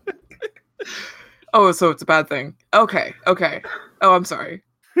 Oh, so it's a bad thing. Okay. Oh, I'm sorry.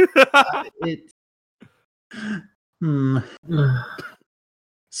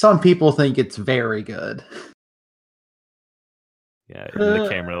 Some people think it's very good. Yeah, and the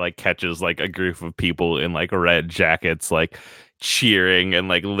camera like catches like a group of people in like red jackets, like cheering and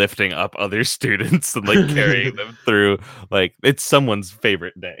like lifting up other students and like carrying them through. Like it's someone's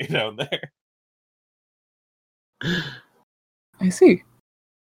favorite day down there. I see.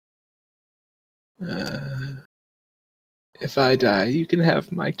 If I die, you can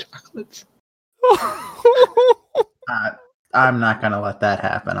have my chocolates. I'm not gonna let that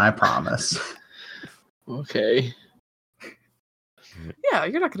happen. I promise. Okay. Yeah,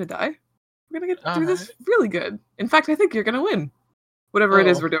 you're not gonna die. We're gonna get through this really good. In fact, I think you're gonna win. Whatever it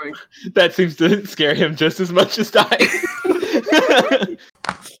is we're doing. That seems to scare him just as much as dying.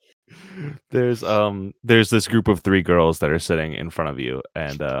 There's this group of 3 girls that are sitting in front of you,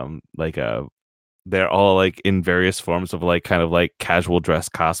 and they're all like in various forms of like kind of like casual dress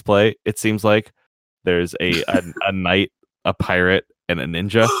cosplay. It seems like there's a knight, a pirate, and a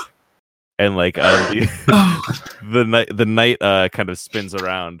ninja. And like the knight kind of spins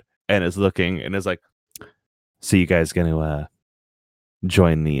around and is looking and is like, "So you guys gonna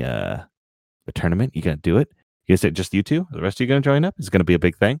join the tournament? You gonna do it? You guys just you two? The rest of you gonna join up? Is it gonna be a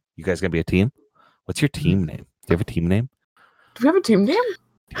big thing? You guys gonna be a team? What's your team name? Do you have a team name? Do we have a team name?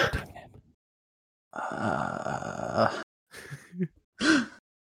 I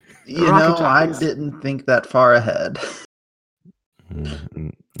didn't think that far ahead.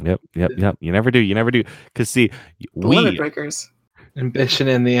 Yep. You never do. Because see, Limit breakers. Ambition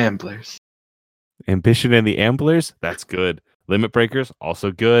and the Amblers. Ambition and the Amblers. That's good. Limit breakers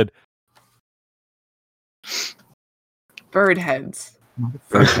also good. Bird heads.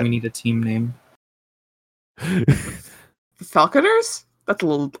 Motherfucker, we need a team name. The Falconers? That's a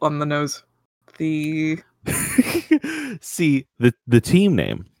little on the nose. The see the team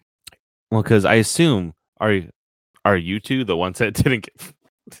name. Well, because I assume are you two the ones that didn't get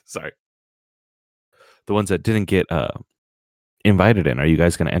sorry. The ones that didn't get invited in. Are you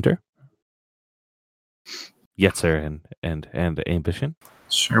guys gonna enter? Yetzr and Ambition?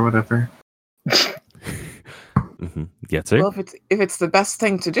 Sure, whatever. Mm-hmm. Yetzr? Well, if it's the best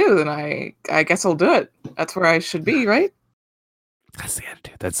thing to do, then I guess I'll do it. That's where I should be, right? That's the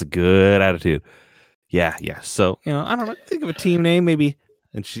attitude. That's a good attitude. Yeah. So, I don't know. Think of a team name, maybe.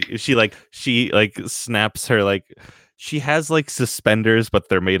 And she snaps her, like, she has like suspenders, but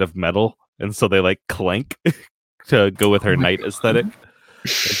they're made of metal, and so they like clank to go with her knight aesthetic. And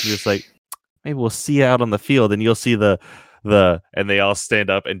she's just like, maybe we'll see you out on the field, and you'll see the and they all stand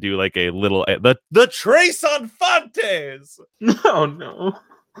up and do like a little the Trace on Fontes. No.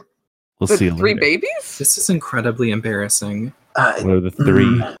 We'll the see you 3 later. babies? This is incredibly embarrassing. What are the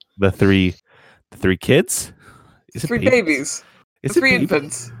three kids? Is it 3 babies. Is 3 it babies?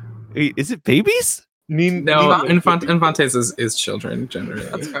 infants. Wait, is it babies? No, Infantes is children, generally.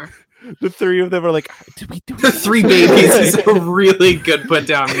 That's fair. The 3 of them are like, did we do The 3 babies is a really good put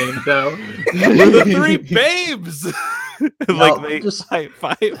down name, though. We're the 3 babes. Like they just high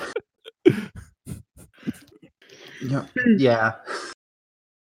five. Yeah.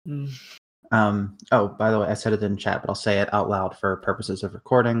 Oh, by the way, I said it in chat, but I'll say it out loud for purposes of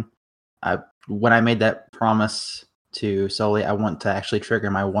recording. When I made that promise to Sully, I want to actually trigger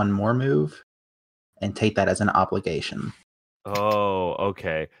my one more move and take that as an obligation. Oh,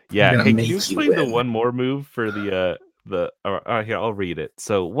 okay. Yeah. Hey, can you explain the one more move for the here, I'll read it.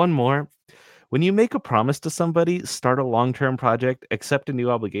 So one more. When you make a promise to somebody, start a long-term project, accept a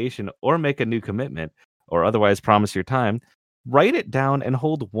new obligation, or make a new commitment, or otherwise promise your time, write it down and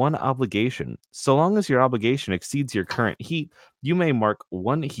hold one obligation. So long as your obligation exceeds your current heat, you may mark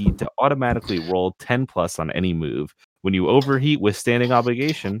 1 heat to automatically roll 10 plus on any move. When you overheat with standing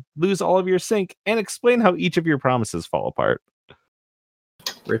obligation, lose all of your sync, and explain how each of your promises fall apart.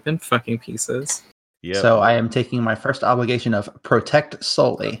 Rip in fucking pieces. Yeah. So I am taking my first obligation of protect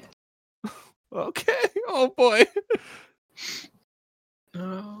Sully. Okay. Oh boy.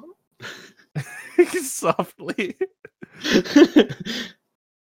 No. Softly.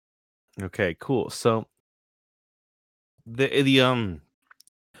 Okay, cool. So the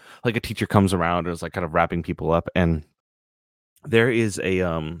like a teacher comes around and is like kind of wrapping people up, and there is a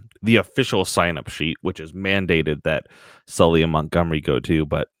the official sign up sheet, which is mandated that Sully and Montgomery go to,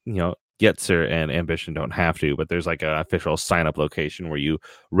 but Yetzr and Ambition don't have to. But there's like an official sign up location where you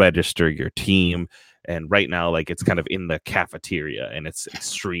register your team. And right now, like, it's kind of in the cafeteria, and it's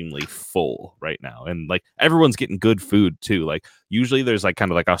extremely full right now. And like everyone's getting good food too. Like usually there's like kind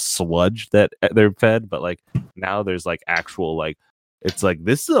of like a sludge that they're fed, but like now there's like actual like, it's like,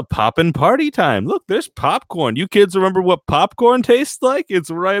 this is a poppin' party time. Look, there's popcorn. You kids remember what popcorn tastes like? It's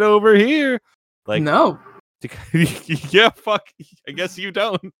right over here. Like, No. yeah, fuck. I guess you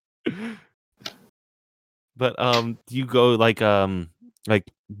don't. But you go like,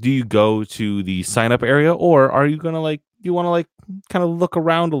 do you go to the sign up area, or are you gonna like, do you want to like kind of look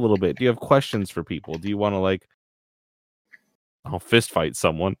around a little bit? Do you have questions for people? Do you want to like, fist fight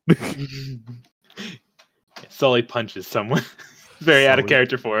someone? Sully punches someone. Very out of Sully.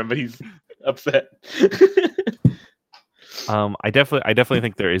 character for him, but he's upset. I definitely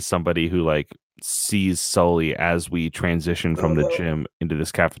think there is somebody who like sees Sully as we transition from the gym into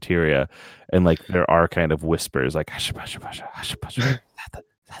this cafeteria, and like there are kind of whispers like hush, hush, hush, hush, hush.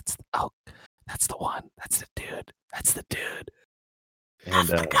 That's the one. That's the dude. That's the dude. And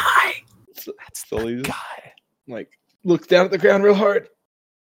That's the guy. That's Sully's the guy. like looks down at the ground real hard.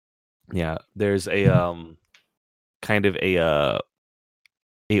 Yeah, there's a kind of a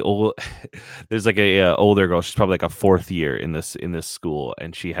old there's like a older girl. She's probably like a fourth year in this school,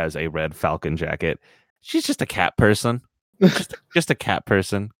 and she has a red Falcon jacket. She's just a cat person. just a cat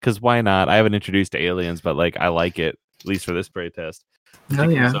person, because why not? I haven't introduced to aliens, but like I like it, at least for this spray test. She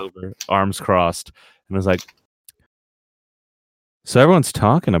comes over, arms crossed, and was like, so everyone's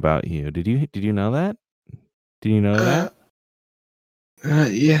talking about you. Did you know that? Did you know that?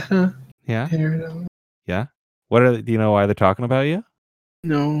 Yeah. Yeah. Yeah. Do you know why they're talking about you?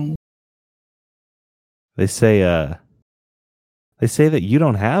 No. They say that you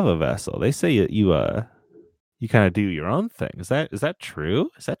don't have a vessel. They say you kind of do your own thing. Is that true?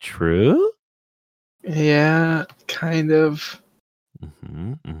 Is that true? Yeah, kind of.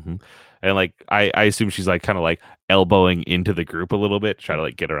 Mm-hmm. And like I assume she's like kind of like elbowing into the group a little bit, try to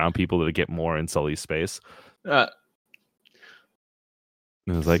like get around people to get more in Sully's space. And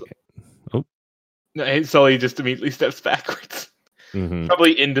it was like, oh, no, Sully just immediately steps backwards,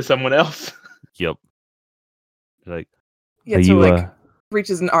 probably into someone else. Yep. Like, Yeah, so like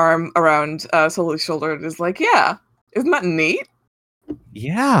reaches an arm around Sully's shoulder and is like, "Yeah, isn't that neat?"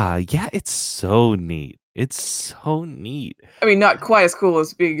 Yeah, it's so neat. It's so neat. I mean, not quite as cool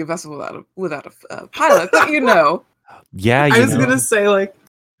as being a vessel without a pilot, but you know. Yeah, I was gonna say like,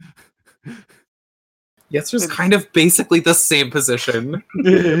 Yetzr's kind of basically the same position.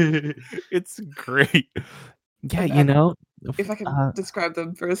 It's great. Yeah, if I can describe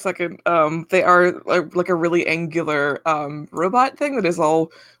them for a second, they are like a really angular robot thing that is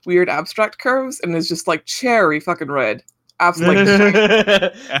all weird abstract curves and is just like cherry fucking red. Absolutely.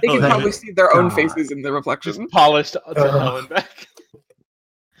 They can probably see their own faces in the reflection. Just polished to hell and back.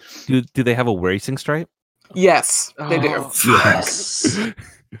 Do they have a racing stripe? Yes, they do. Yes.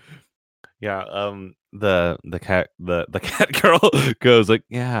 Yeah, the cat girl goes like,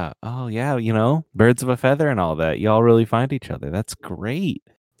 yeah, oh yeah, birds of a feather and all that. Y'all really find each other. That's great.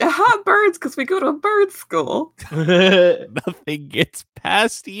 Birds, because we go to a bird school. Nothing gets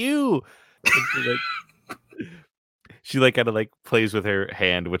past you. She like kind of like plays with her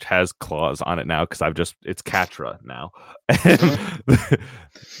hand, which has claws on it now, because it's Catra now. And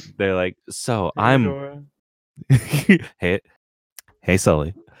they're like, so I'm hey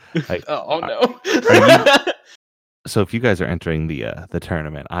Sully. Like, oh no. So if you guys are entering the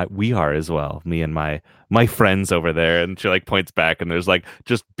tournament, we are as well. Me and my friends over there. And she like points back, and there's like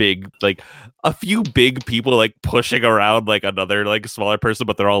just big, like a few big people like pushing around like another like smaller person,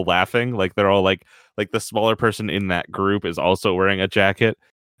 but they're all laughing. Like they're all like the smaller person in that group is also wearing a jacket,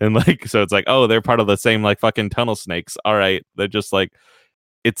 and like so it's like, oh, they're part of the same like fucking tunnel snakes. All right, they're just like,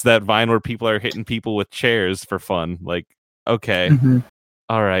 it's that Vine where people are hitting people with chairs for fun. Like, okay.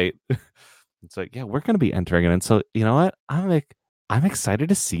 All right. It's like, yeah, we're going to be entering it. And so, you know what? I'm excited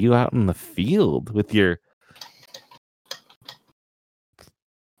to see you out in the field with your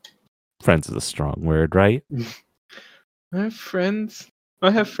friends is a strong word, right? I have friends. Oh,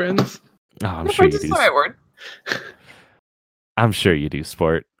 I'm sure you do. That's the right word. I'm sure you do,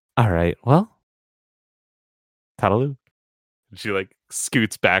 sport. All right. Well, Tataloo. She like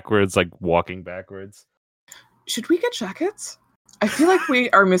scoots backwards, like walking backwards. Should we get jackets? I feel like we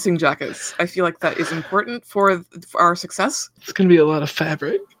are missing jackets. I feel like that is important for our success. It's gonna be a lot of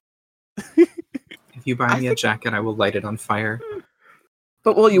fabric. If you buy me a jacket, I will light it on fire.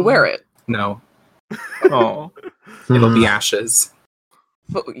 But will you wear it? No, Oh, it'll be ashes.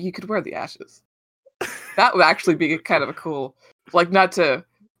 But you could wear the ashes. That would actually be kind of a cool, like, not to,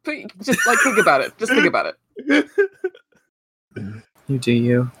 but just like think about it. Just think about it. You do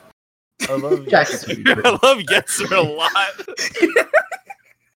you. I love Jackets would be Yetzr. pretty. I love Yetzr a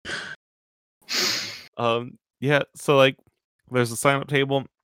lot. Yeah. So like, there's a sign up table.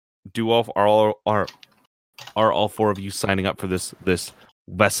 Are all four of you signing up for this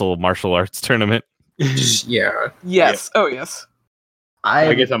vessel martial arts tournament? Yeah. Yes. Oh, yes.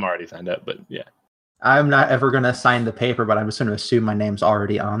 I guess I'm already signed up, but yeah. I'm not ever going to sign the paper, but I'm just going to assume my name's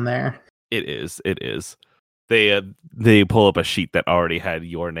already on there. It is. They pull up a sheet that already had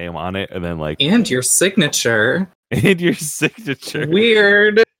your name on it, and then like And your signature. and your signature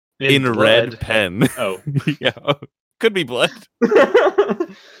Weird. in blood. red pen. Oh. Yeah, could be blood.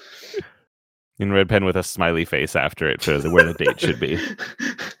 In red pen with a smiley face after it for where the date should be.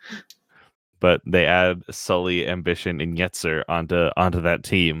 But they add Sully, Ambition, and Yetzr onto that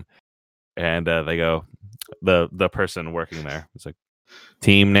team, and they go the person working there. It's like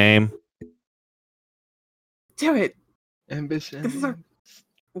team name. Damn it. Ambition. This is our...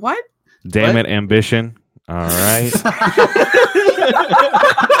 What? Damn What? it, Ambition. All right,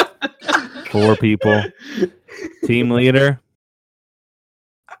 4 people. Team leader,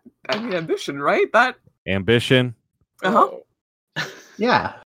 I mean, ambition, right? That. Ambition. Uh-huh.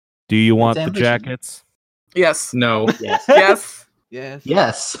 Yeah. Do you want It's the Ambition. jackets? Yes. No. Yes. Yes. Yes.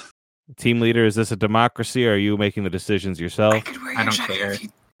 Yes. Team leader, is this a democracy? Or are you making the decisions I yourself? could wear I your don't jacket. care.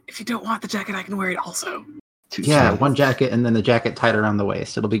 If you don't want the jacket, I can wear it also. Yeah, one jacket and then the jacket tied around the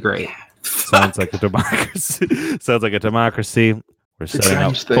waist. It'll be great. Yeah. Sounds like a democracy. Sounds like a democracy. We're setting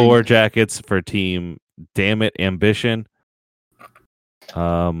up strange thing. 4 jackets for team Damn It Ambition.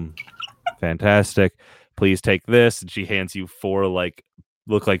 Fantastic. Please take this. And she hands you 4 like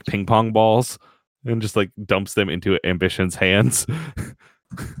look like ping pong balls and just like dumps them into Ambition's hands.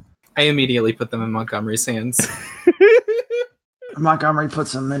 I immediately put them in Montgomery's hands. Montgomery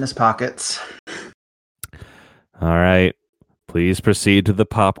puts them in his pockets. All right. Please proceed to the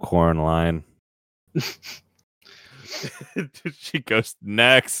popcorn line. She goes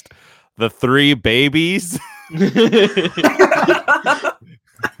next. The 3 babies.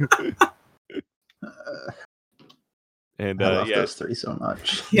 And I love yeah, those 3 so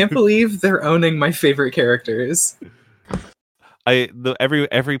much. Can't believe they're owning my favorite characters. every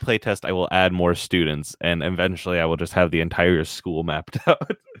playtest I will add more students, and eventually I will just have the entire school mapped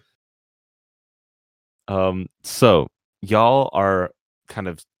out. So y'all are kind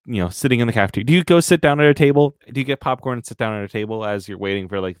of sitting in the cafeteria. Do you go sit down at a table? Do you get popcorn and sit down at a table as you're waiting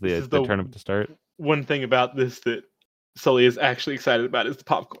for like the tournament to start? One thing about this that Sully is actually excited about is the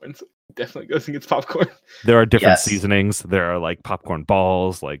popcorn. So definitely goes and gets popcorn. There are different Yes. seasonings. There are like popcorn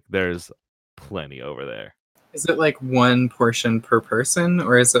balls. Like there's plenty over there. Is it like 1 portion per person,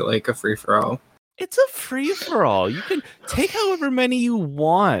 or is it like a free for all? It's a free for all. You can take however many you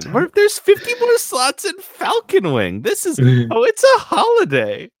want. There's 50 more slots in Falcon Wing. This is it's a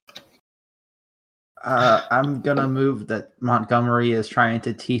holiday. I'm gonna move that Montgomery is trying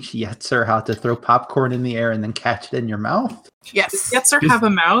to teach Yetzr how to throw popcorn in the air and then catch it in your mouth. Yes. Does Yetzr have a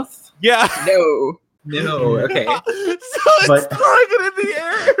mouth? Yeah. No. No. Okay. So it's But- throwing it in the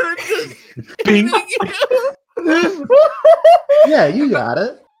air and just Yeah, you got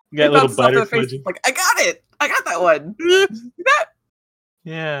it. You got It little bounces off their butter face, smudging. like, I got it. I got that one.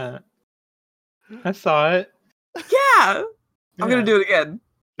 Yeah. I saw it. Yeah. I'm gonna do it again.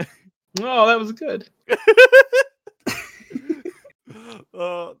 Oh, that was good.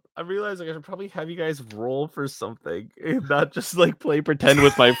 I'm realizing I should probably have you guys roll for something and not just like play pretend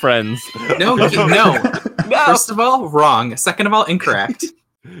with my friends. No. No. First of all, wrong. Second of all, incorrect.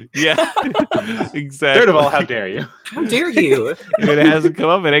 Yeah, exactly. Third of all, how dare you? How dare you? If it hasn't come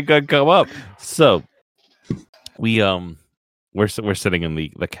up, it ain't gonna come up. So we're sitting in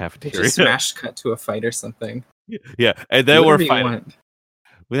the cafeteria. Just smash cut to a fight or something. Yeah, and then we're Whatever you fighting.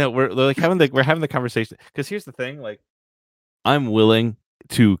 want. We're like having the conversation, because here's the thing, like I'm willing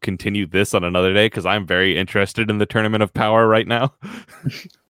to continue this on another day because I'm very interested in the Tournament of Power right now.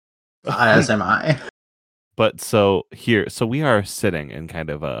 As am I. But so we are sitting in kind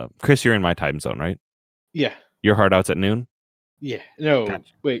of Chris, you're in my time zone, right? Yeah. Your hard out's at noon. Yeah. No. Gotcha.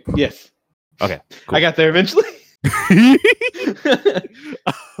 Wait. Yes. Okay, cool. I got there eventually.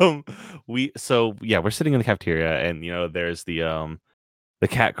 we're sitting in the cafeteria, and there's the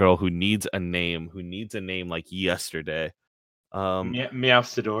cat girl who needs a name like yesterday.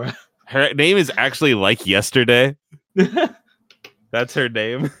 Meowstadora. Her name is actually like yesterday. That's her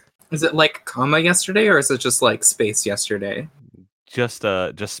name. Is it like comma yesterday, or is it just like space yesterday? Just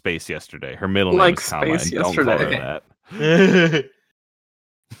space yesterday. Her middle name Like is comma, space and don't call her yesterday. that.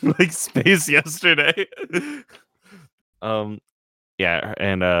 Like space yesterday. Yeah,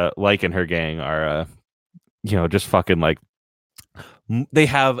 and like and her gang are just fucking like they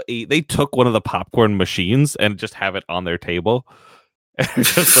took one of the popcorn machines and just have it on their table. And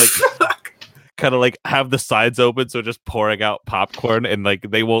just like kind of like have the sides open, so just pouring out popcorn, and like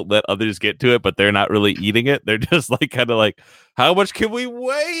they won't let others get to it, but they're not really eating it. They're just like kind of like, how much can we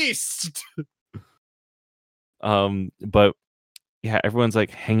waste? But yeah, everyone's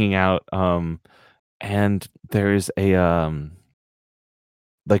like hanging out. And there's a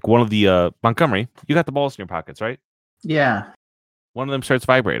like one of the Montgomery. You got the balls in your pockets, right? Yeah. One of them starts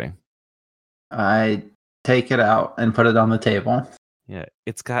vibrating. I take it out and put it on the table. Yeah,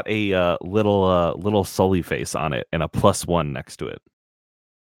 it's got a little Sully face on it and a +1 next to it,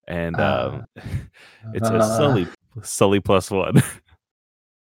 and it's a Sully +1.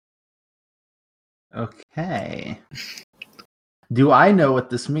 Okay. Do I know what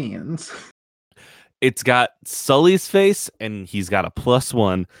this means? It's got Sully's face, and he's got a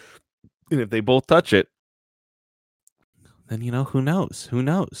 +1. And if they both touch it, then who knows? Who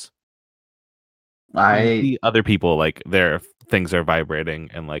knows? The other people, like, their things are vibrating,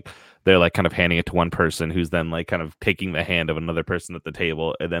 and like they're like kind of handing it to one person, who's then like kind of taking the hand of another person at the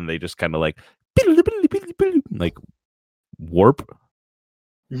table, and then they just kind of like warp.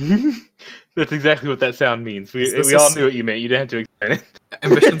 That's exactly what that sound means. We all knew what you meant. You didn't have to explain it.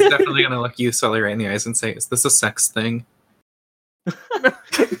 Ambition's definitely gonna look you, Sully, right in the eyes and say, "Is this a sex thing?"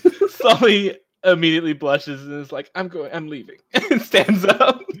 Sully immediately blushes and is like, I'm leaving. And stands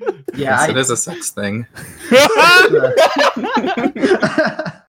up. Yeah, Yes, it is a sex thing.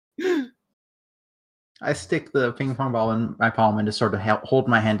 I stick the ping pong ball in my palm and just sort of hold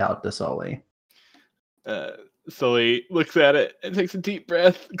my hand out to Sully. Sully looks at it and takes a deep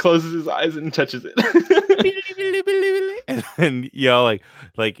breath, closes his eyes, and touches it. And y'all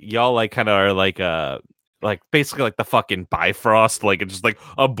kind of are like basically like the fucking Bifrost, like it's just like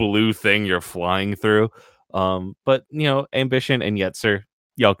a blue thing you're flying through. But Ambition and Yetzr,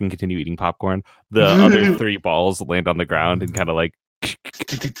 y'all can continue eating popcorn. The other 3 balls land on the ground and kind of like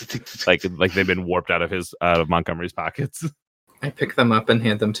they've been warped out of Montgomery's pockets. I pick them up and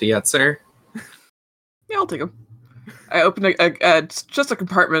hand them to Yetzr. Yeah, I'll take them. I open it's just a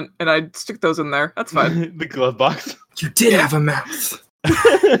compartment, and I stick those in there. That's fine. The glove box. You did have a mouth. I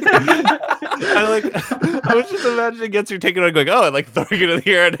was just imagining Yetzr taking it and going, oh, and like throwing it in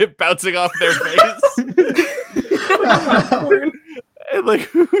the air and it bouncing off their face. And like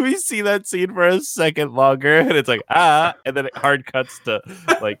we see that scene for a second longer, and it's like and then it hard cuts to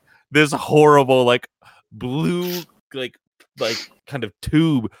like this horrible like blue like kind of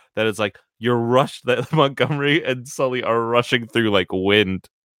tube that is like that Montgomery and Sully are rushing through like wind,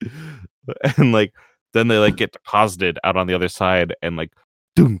 and like then they like get deposited out on the other side, and like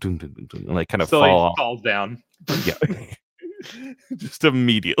doom, doom, doom, doom, doom, and like kind of Sully fall off. falls down. Yeah. Just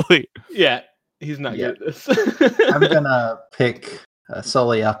immediately. Yeah, he's not good at this. I'm gonna pick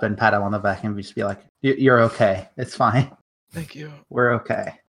Sully up and pat him on the back and just be like, "You're okay. It's fine. Thank you. We're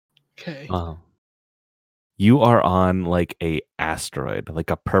okay." Okay. You are on like a asteroid, like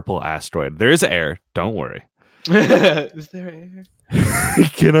a purple asteroid. There is air. Don't worry. Is there air?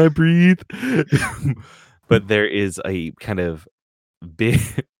 Can I breathe? But there is a kind of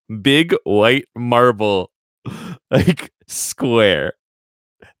big white marble like square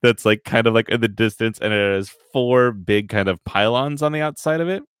that's like kind of like in the distance, and it has 4 big kind of pylons on the outside of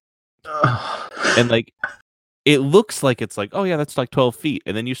it. And like it looks like it's like, oh yeah, that's like 12 feet,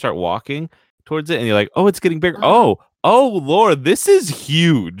 and then you start walking towards it and you're like, oh, it's getting bigger. Oh Lord, this is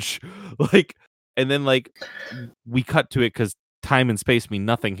huge. Like, and then like we cut to it because time and space mean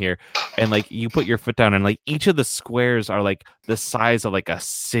nothing here, and like you put your foot down, and like each of the squares are like the size of like a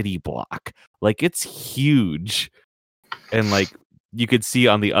city block. Like it's huge. And like you could see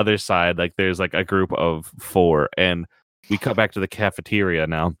on the other side, like there's like a group of 4, and we cut back to the cafeteria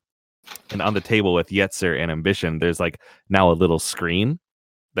now, and on the table with Yetzr and Ambition, there's like now a little screen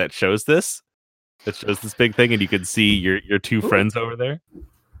that shows this big thing, and you can see your 2 friends over there.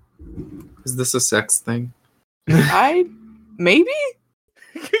 Is this a sex thing? Maybe?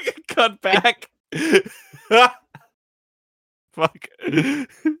 Cut back. Fuck. I'm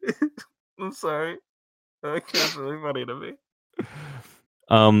sorry. That's really funny to me.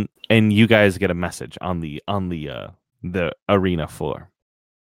 And you guys get a message on the arena floor,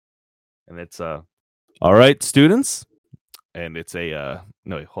 and it's all right, students, and it's a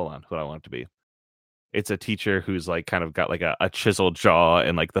no, wait, hold on, what I want it to be. It's a teacher who's like kind of got like a chiseled jaw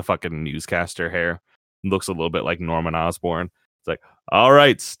and like the fucking newscaster hair. Looks a little bit like Norman Osborn. It's like, all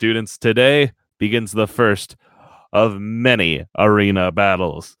right, students, today begins the first of many arena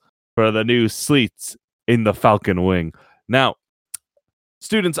battles for the new seats in the Falcon Wing. Now,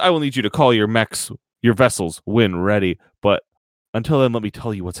 students, I will need you to call your mechs, your vessels, when ready. But until then, let me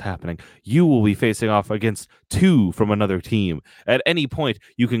tell you what's happening. You will be facing off against 2 from another team. At any point,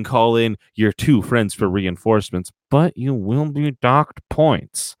 you can call in your 2 friends for reinforcements, but you will be docked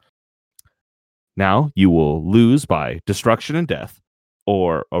points. Now, you will lose by destruction and death,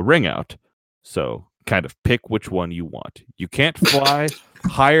 or a ring out. So, kind of pick which one you want. You can't fly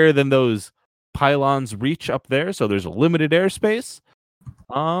higher than those pylons reach up there, so there's a limited airspace.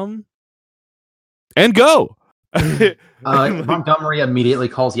 And go! Montgomery immediately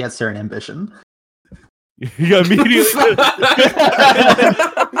calls Yetzr an ambition. Immediately.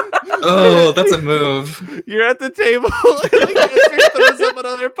 Oh, that's a move. You're at the table, and like, throws up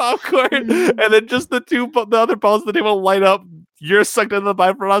another popcorn, and then just the other balls of the table light up. You're sucked into the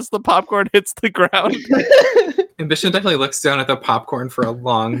bifrost. The popcorn hits the ground. Ambition definitely looks down at the popcorn for a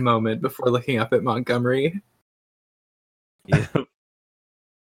long moment before looking up at Montgomery. Yeah.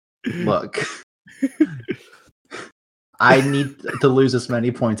 Look, I need to lose as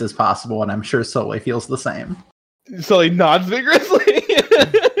many points as possible, and I'm sure Sully feels the same. Sully nods vigorously.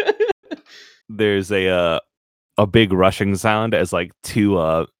 There's a big rushing sound as like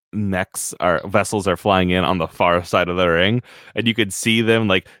 2 vessels are flying in on the far side of the ring, and you could see them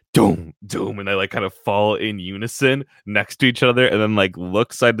like doom, doom, and they like kind of fall in unison next to each other, and then like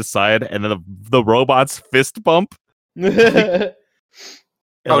look side to side, and then the robots fist bump.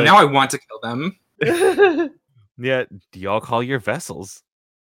 Oh, now I want to kill them. Yeah, do y'all call your vessels?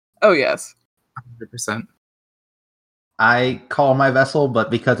 Oh, yes. 100%. I call my vessel,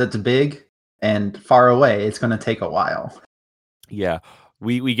 but because it's big and far away, it's going to take a while. Yeah,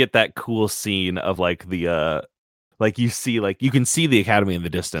 we get that cool scene of like the like you see, like you can see the academy in the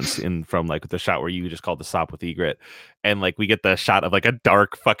distance from like the shot where you just called the stop with Egret, and like we get the shot of like a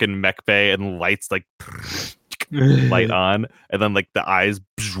dark fucking mech bay and lights like light on, and then like the eyes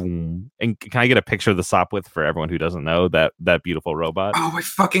and can I get a picture of the Sopwith for everyone who doesn't know that beautiful robot? Oh, I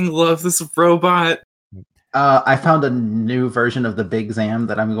fucking love this robot. I found a new version of the Big Zam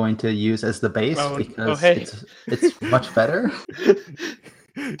that I'm going to use as the base because it's much better.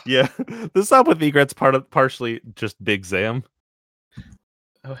 Yeah, the Sopwith Egret's partially just Big Zam.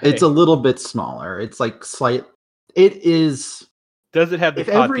 Oh, hey. It's a little bit smaller. It's like slight. It is. Does it have the If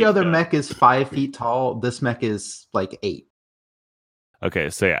every other gun? mech is 5 feet tall, this mech is like 8. Okay,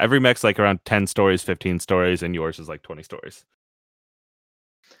 so yeah, every mech's like around 10 stories, 15 stories, and yours is like 20 stories.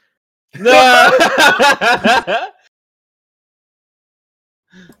 No!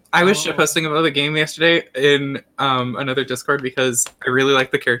 I was shitposting about the game yesterday in another Discord because I really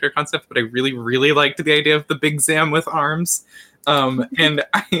like the character concept, but I really, really liked the idea of the Big Zam with arms. And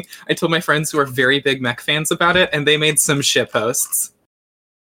I told my friends who are very big mech fans about it, and they made some shitposts.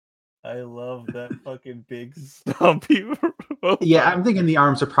 I love that fucking big stumpy robot. Yeah, I'm thinking the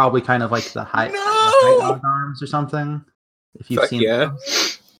arms are probably kind of like the height arms or something. If you've seen yeah. them.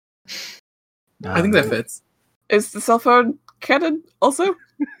 I think that fits. Is the cell phone canon also?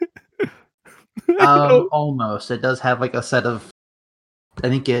 Almost. It does have like a set of, I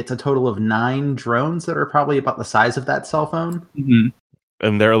think it's a total of 9 drones that are probably about the size of that cell phone. Mm-hmm.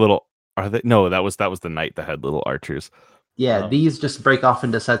 And they're a little. Are they? No, that was the knight that had little archers. Yeah, these just break off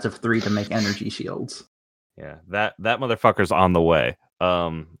into sets of 3 to make energy shields. Yeah, that motherfucker's on the way.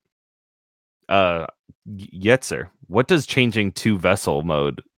 Yetzr, what does changing to vessel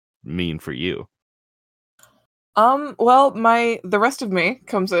mode mean for you? Well, the rest of me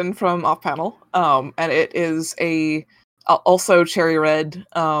comes in from off panel. And it is also cherry red,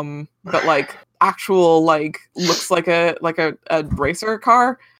 but like actual like looks like a racer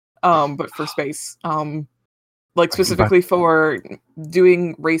car, but for space. Like specifically for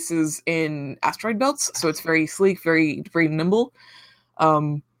doing races in asteroid belts, so it's very sleek, very, very nimble.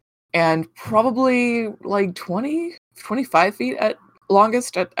 And probably like 25 feet at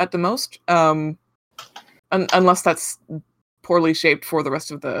longest at the most. Unless that's poorly shaped for the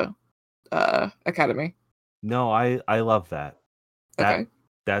rest of the academy. No, I love that. Okay.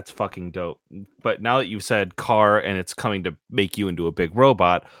 That's fucking dope. But now that you've said car and it's coming to make you into a big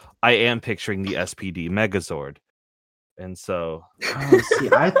robot, I am picturing the SPD Megazord. And so... See,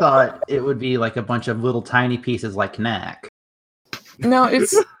 I thought it would be like a bunch of little tiny pieces like Knack. No,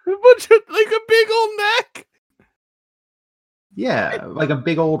 it's like a big old neck. Yeah, like a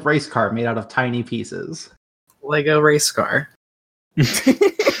big old race car made out of tiny pieces. Lego race car.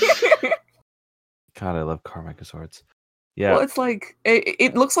 God, I love car megazords. Yeah. Well, it's like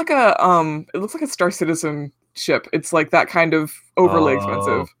it looks like a Star Citizen ship. It's like that kind of overly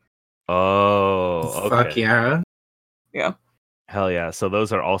expensive. Oh, okay. Fuck yeah. Yeah. Hell yeah. So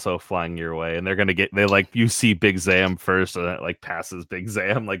those are also flying your way, and they like you see Big Zam first, and it like passes Big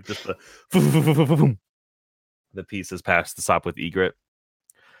Zam, like just the pieces pass the stop with Egret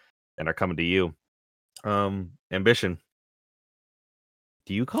and are coming to you. Ambition.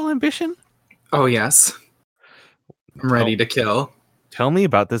 Do you call ambition? Oh yes. I'm ready to kill. Tell me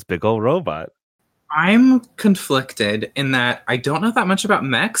about this big old robot. I'm conflicted in that I don't know that much about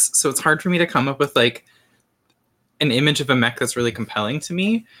mechs, so it's hard for me to come up with like an image of a mech that's really compelling to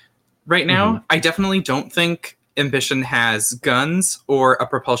me right now. Mm-hmm. I definitely don't think Ambition has guns or a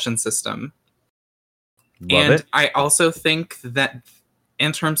propulsion system. Love it. I also think that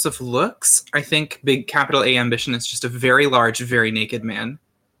in terms of looks, I think big capital A Ambition is just a very large, very naked man.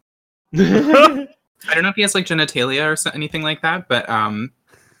 I don't know if he has like genitalia or anything like that, but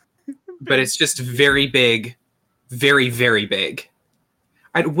it's just very big, very, very big.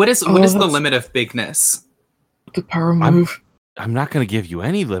 What is the limit of bigness? The power move. I'm not going to give you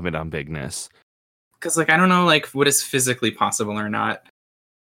any limit on bigness. Because like I don't know like what is physically possible or not.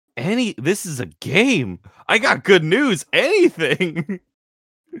 This is a game. I got good news. Anything.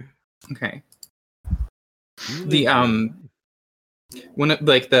 Okay. The one of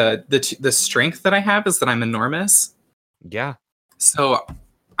like the strength that I have is that I'm enormous. Yeah. So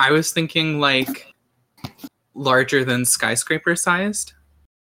I was thinking like larger than skyscraper sized.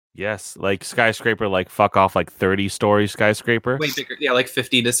 Yes, like skyscraper, like fuck off, like 30-story skyscraper. Way bigger, yeah, like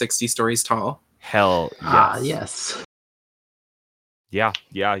 50 to 60 stories tall. Hell yes. Ah, yes. Yeah,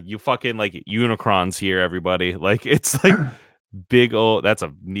 you fucking like Unicrons here, everybody. Like it's like big old. That's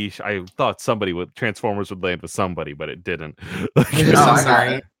a niche. I thought somebody with Transformers would land with somebody, but it didn't. Like, I'm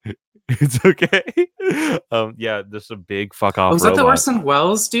sorry. It's okay. Yeah, just a big fuck off. Was that the Orson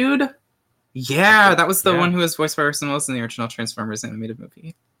Welles dude? Yeah, that was the Yeah. one who was voiced by Orson Welles in the original Transformers animated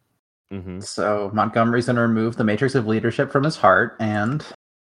movie. Mm-hmm. So Montgomery's going to remove the matrix of leadership from his heart, and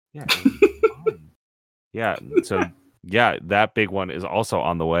Yeah. Yeah. So yeah, that big one is also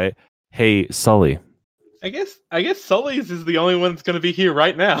on the way. Hey, Sully. I guess Sully's is the only one that's going to be here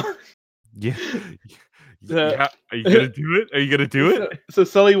right now. Yeah. Yeah. Are you gonna do it? Are you gonna do it? So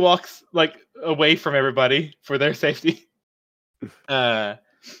Sully walks like away from everybody for their safety. And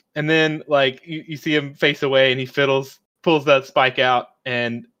then like you see him face away, and he pulls that spike out,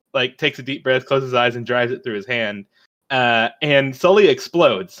 and like takes a deep breath, closes his eyes, and drives it through his hand. And Sully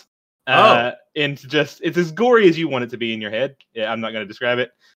explodes. Into just it's as gory as you want it to be in your head. Yeah, I'm not going to describe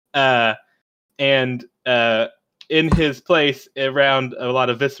it. And in his place, around a lot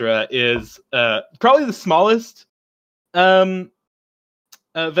of viscera, is probably the smallest vessel.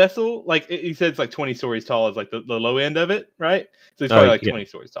 Like he said, it's like 20 stories tall is like the low end of it, right? So it's probably like 20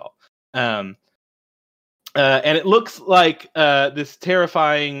 stories tall. And it looks like this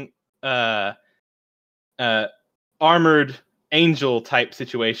terrifying armored angel type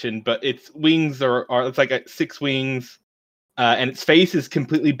situation, but its wings are it's like 6 wings, and its face is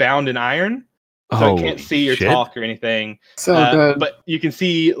completely bound in iron, so it can't see or talk or anything. So good. But you can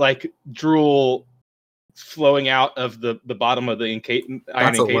see like drool flowing out of the bottom of the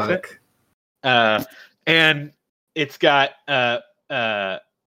iron encasement. And it's got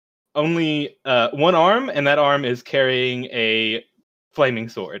only one arm, and that arm is carrying a flaming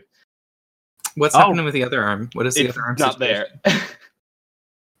sword. What's happening with the other arm? What is the other arm? It's not there.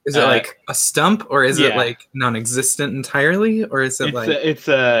 Is it like a stump, or is it like non-existent entirely, or is it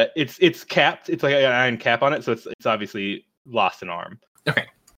it's capped? It's like an iron cap on it, so it's obviously lost an arm. Okay.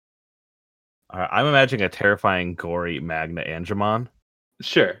 I'm imagining a terrifying, gory Magna Angemon.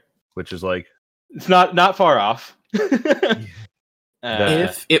 Sure. Which is like it's not far off.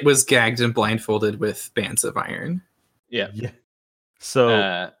 If it was gagged and blindfolded with bands of iron. Yeah.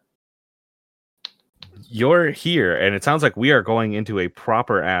 So you're here, and it sounds like we are going into a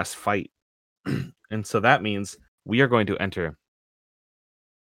proper ass fight. And so that means we are going to enter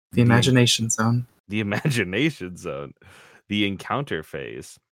the imagination zone. The imagination zone. The encounter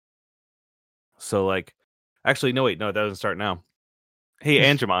phase. So like actually no, it doesn't start now. Hey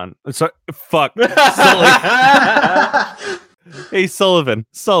Angemon. Sorry, fuck. Sully. Hey Sullivan.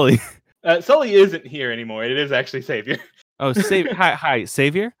 Sully. Sully isn't here anymore. It is actually Savior. Oh, Savior. Hi,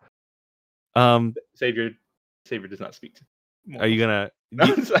 Savior. Savior does not speak to. Are you gonna?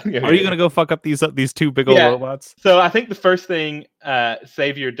 Okay. Are you gonna go fuck up these two big old robots? So I think the first thing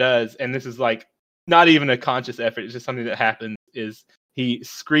Savior does, and this is like not even a conscious effort, it's just something that happens, is he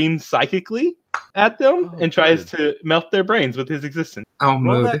screams psychically at them and tries to melt their brains with his existence. Oh,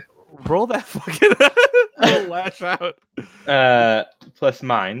 roll that fucking lash out. Plus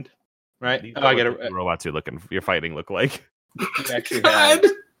mind, right? These I gotta robots you're fighting look like. Actually have,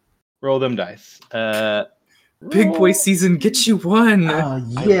 roll them dice. Big boy season, get you one. Oh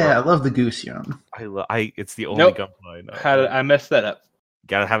yeah, I love the goose yum. It's the only gunplay I know. How did I mess that up?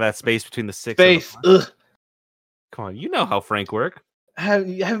 Gotta have that space between the 6 space. And the Come on, you know how Frank work. I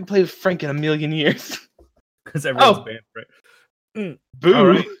haven't played with Frank in a million years. Because everyone's banned Frank. Boo. All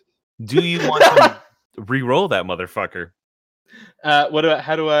right. Do you want to re-roll that motherfucker? How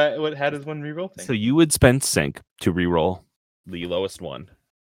does one re-roll thing? So you would spend sync to re-roll the lowest one.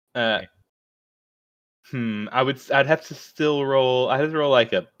 I'd have to still roll. I have to roll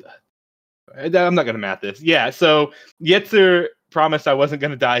like a. I'm not gonna math this. Yeah. So Yetzr promised I wasn't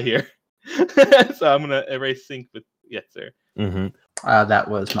gonna die here, so I'm gonna erase sync with Yetzr. Mm-hmm. That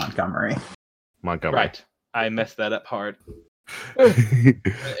was Montgomery. Right. I messed that up hard.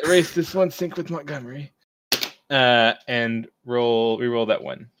 Erase this one, sync with Montgomery, and re-roll that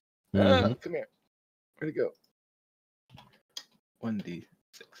one. Come here. Where'd it go? 1d6.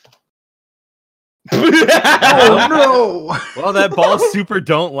 Oh no! Well, that ball super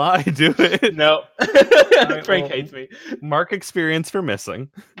don't lie, do it. No. Frank hates me. Mark experience for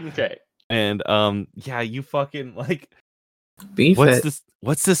missing. Okay. And you fucking like Beef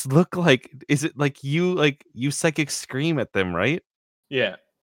what's this look like? Is it like you psychic scream at them, right? Yeah.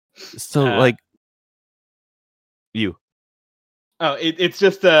 So like you. Oh, it's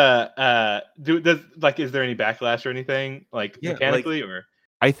just is there any backlash or anything mechanically or?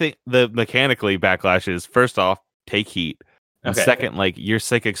 I think the mechanically backlash is first off take heat, and second your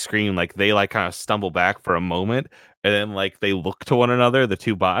psychic scream they kind of stumble back for a moment, and then they look to one another, the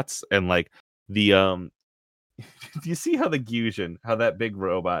two bots, and the do you see how the Gusion, how that big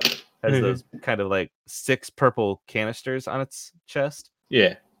robot has those kind of 6 purple canisters on its chest?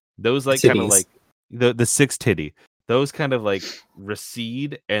 Yeah, those kind of the 6 titty. Those kind of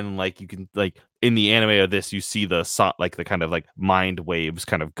recede, and you can in the anime of this, you see the the kind of mind waves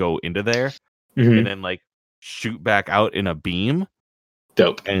kind of go into there, and then shoot back out in a beam.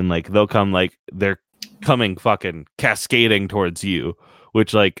 Dope. And they'll come they're coming fucking cascading towards you,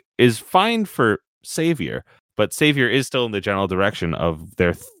 which is fine for Savior, but Savior is still in the general direction of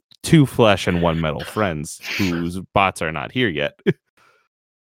their 2 flesh and 1 metal friends whose bots are not here yet.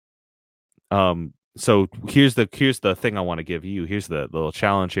 So here's the thing I want to give you. Here's the little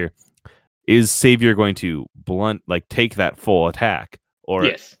challenge here. Is Savior going to take that full attack? Or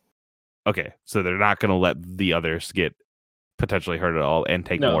yes. Okay, so they're not going to let the others get potentially hurt at all and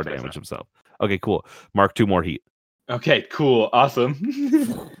take more damage themselves. Okay, cool. Mark 2 more heat. Okay, cool.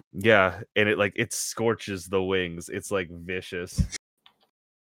 Awesome. Yeah, and it scorches the wings. It's vicious.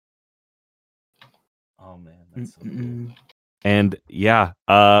 Oh man, that's so cool. And yeah,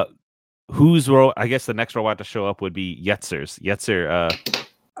 whose role? I guess the next robot to show up would be Yetzr's. Yetzr.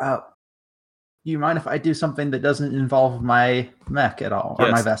 You mind if I do something that doesn't involve my mech at all,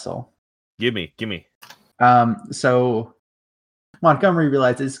 or my vessel? Gimme. So Montgomery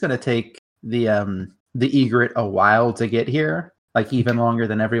realizes it's going to take the egret a while to get here, even longer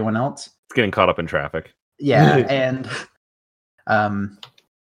than everyone else. It's getting caught up in traffic. Yeah, and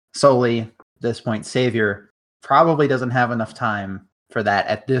Sully, at this point, Savior probably doesn't have enough time for that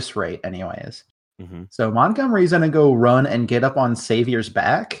at this rate anyways. So Montgomery's gonna go run and get up on Savior's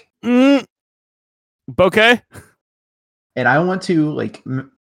back. Okay. And I want to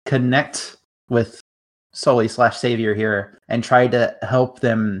connect with Sully / Savior here and try to help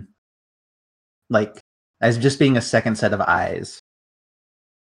them as just being a second set of eyes.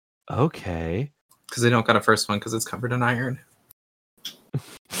 Okay. Because they don't got a first one because it's covered in iron.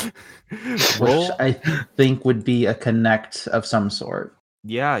 Which I think would be a connect of some sort.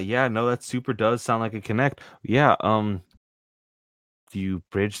 Yeah, no, that super does sound like a connect. Yeah, do you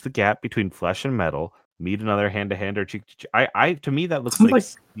bridge the gap between flesh and metal, meet another hand-to-hand or cheek to cheek? I to me that looks like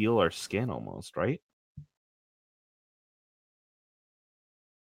steel or skin almost, right?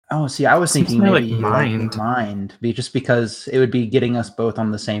 Oh, see, I was thinking maybe mind, just because it would be getting us both on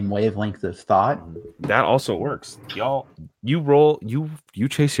the same wavelength of thought. That also works. Y'all, you roll, you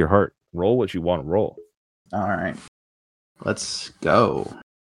chase your heart. Roll what you want to roll. All right, let's go.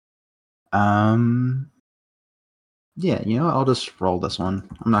 Yeah, I'll just roll this one.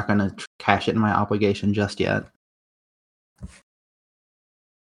 I'm not gonna cash it in my obligation just yet.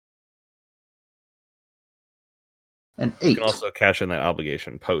 An You 8. can also cash in that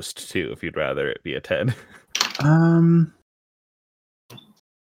obligation post too, if you'd rather it be a 10.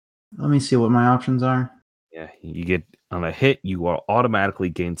 Let me see what my options are. Yeah, you get on a hit, you will automatically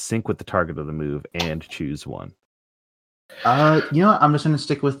gain sync with the target of the move and choose one. You know what? I'm just gonna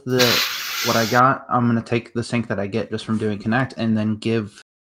stick with what I got. I'm gonna take the sync that I get just from doing connect, and then give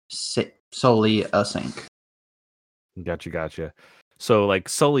Sully a sync. Gotcha. So like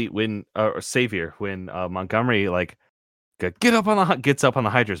Sully or Savior when Montgomery like gets up on the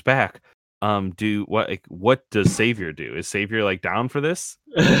Hydra's back. What does Savior do? Is Savior like down for this?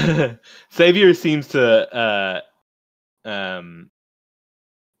 Savior seems to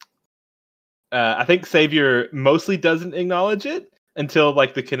I think Savior mostly doesn't acknowledge it until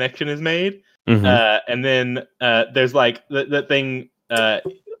like the connection is made, and then there's like that thing.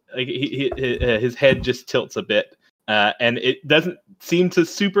 Like his head just tilts a bit, and it doesn't seem to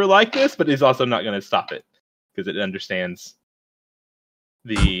super like this, but is also not going to stop it because it understands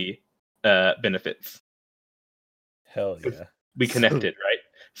the benefits. Hell yeah, we connected, right?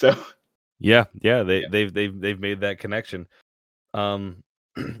 So yeah, they've made that connection.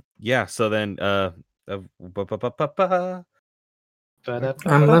 Yeah. So then, I'm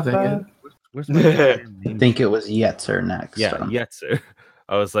loving it. Where's my I think it was Yetzr next. Yeah, Yetzr.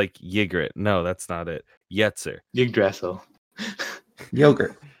 I was like Ygritte. No, that's not it. Yetzr. Yggdrasil.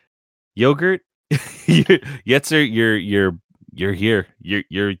 Yogurt. Yetzr, you're here.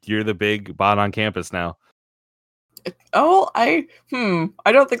 You're the big bot on campus now. Oh, I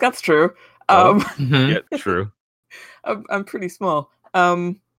don't think that's true. Yeah, true. I'm pretty small.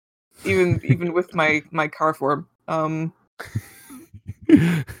 Even with my car form.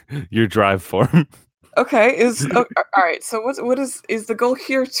 Your drive form. Okay, all right. So what is the goal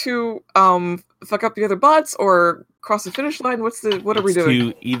here to fuck up the other bots or cross the finish line? What are we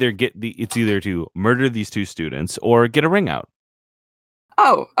doing? It's either to murder these two students or get a ring out.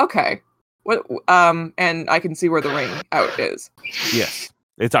 Oh, okay. What and I can see where the ring out is. Yes.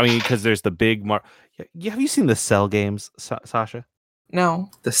 Because there's the big have you seen the Cell games, Sasha? No.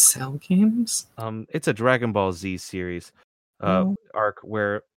 The Cell games? It's a Dragon Ball Z series arc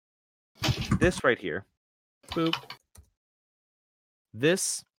where this right here, boop,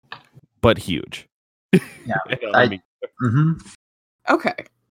 this, but huge. Yeah. Okay.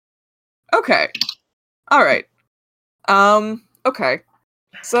 All right. Okay.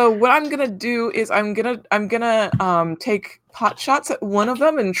 So what I'm gonna do is I'm gonna take pot shots at one of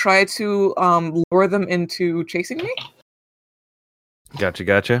them and try to lure them into chasing me.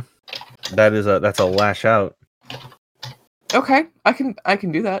 Gotcha. That's a lash out. Okay, I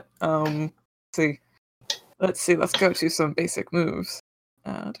can do that. Let's see. Let's go to some basic moves.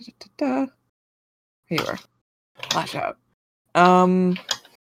 Here you are. Lash out. I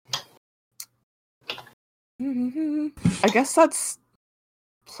guess that's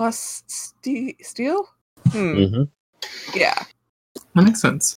plus steel. Yeah. That makes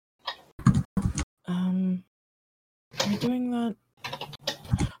sense. Am I doing that?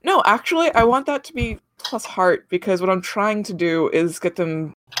 No, actually, I want that to be plus heart because what I'm trying to do is get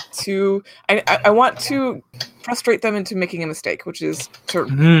them to. I want to frustrate them into making a mistake, which is to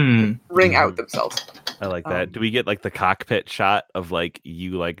ring out themselves. I like that. Do we get like the cockpit shot of like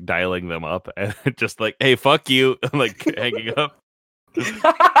you like dialing them up and just like, hey, fuck you, like hanging up?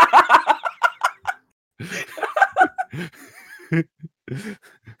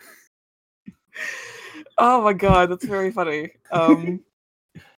 Oh my god, that's very funny.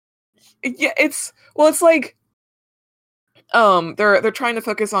 Yeah, it's like they're trying to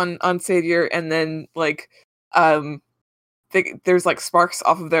focus on Savior, and then like there's like sparks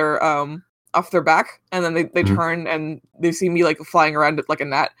off their back, and then they turn and they see me like flying around it like a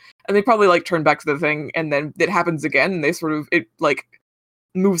gnat, and they probably like turn back to the thing, and then it happens again, and they sort of it like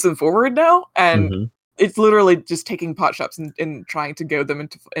moves them forward now, and it's literally just taking pot shots and trying to goad them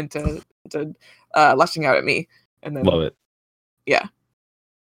into lashing out at me, and then love it. Yeah.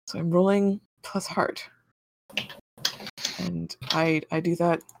 So I'm rolling plus heart, and I do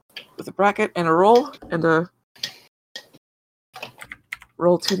that with a bracket and a roll and a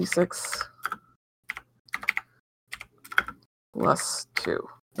roll 2d6 plus 2.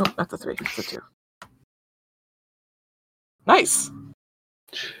 No, not the 3. It's the 2. Nice.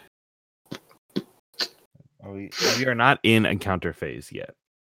 We are not in encounter phase yet.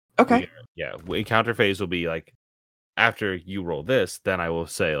 Okay. Encounter phase will be like after you roll this, then I will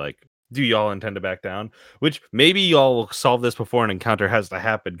say like, do y'all intend to back down? Which maybe y'all will solve this before an encounter has to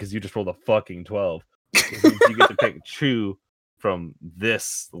happen because you just rolled a fucking 12. You get to pick 2 from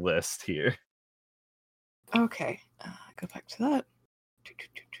this list here. Okay. Go back to that.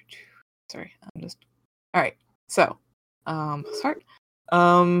 Sorry, I'm just... All right. So Start.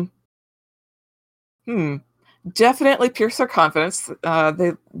 Definitely pierce their confidence.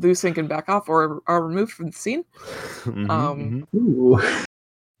 They lose sync and back off or are removed from the scene. Ooh.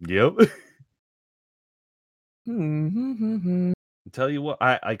 Yep. Tell you what,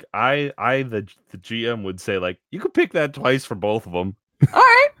 the GM would say, like, you could pick that twice for both of them. All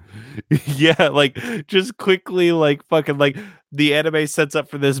right. Yeah, like, just quickly, like, fucking, like, the anime sets up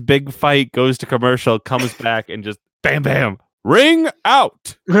for this big fight, goes to commercial, comes back, and just bam, bam, ring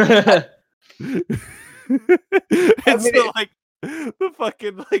out. And so, like, the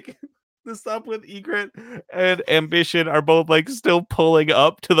fucking, like, the stuff with Egret and Ambition are both, like, still pulling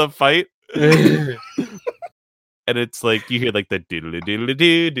up to the fight. And it's like you hear like the diddly diddly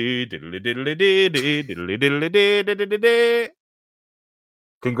doo doo diddly diddly doo doo diddly diddly doo diddly doo.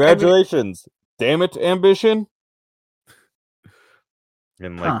 Congratulations, damn it, Ambition!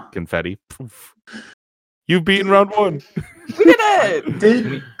 And like confetti. Poof. You've beaten round one. We did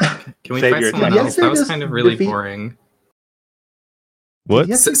it. Can we find someone else? That was kind of really boring. What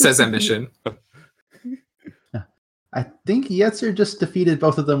says Ambition? I think Yetzr just defeated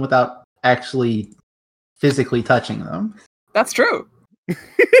both of them without actually physically touching them. That's true.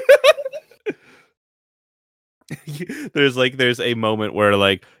 There's a moment where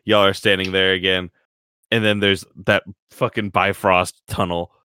like y'all are standing there again, and then there's that fucking Bifrost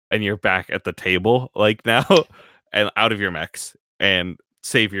tunnel, and you're back at the table like now, and out of your mechs. And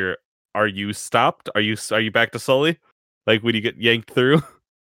Savior, are you stopped? Are you back to Sully? Like when you get yanked through?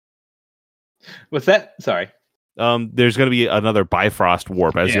 What's that? Sorry. There's gonna be another Bifrost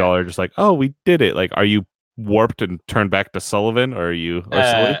warp as y'all are just like, oh, we did it. Like, are you warped and turned back to Sullivan, or are you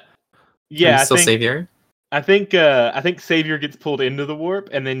Sully? Yeah, still Savior. I think Savior gets pulled into the warp,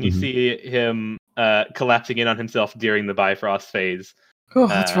 and then you see him collapsing in on himself during the Bifrost phase. Oh,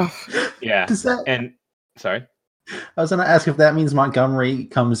 that's rough. Yeah. Sorry. I was gonna ask if that means Montgomery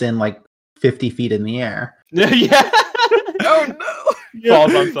comes in like 50 feet in the air. Yeah. Oh no.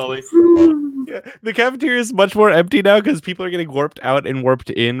 Falls on Sully. Yeah. The cafeteria is much more empty now because people are getting warped out and warped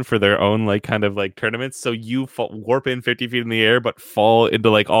in for their own like kind of like tournaments. So you warp in 50 feet in the air, but fall into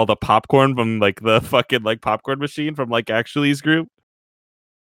like all the popcorn from like the fucking like popcorn machine from like Actually's group.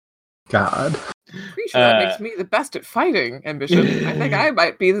 God. Pretty sure that makes me the best at fighting, Ambition. I think I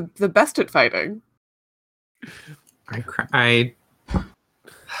might be the best at fighting. I'm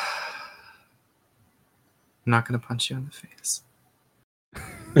not gonna punch you in the face.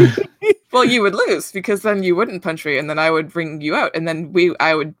 Well, you would lose because then you wouldn't punch me, and then I would bring you out, and then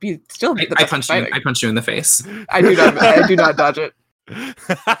I would be still the best at fighting. I punch you in the face. I do not dodge it.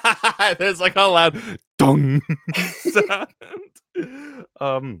 There's like a loud dong sound.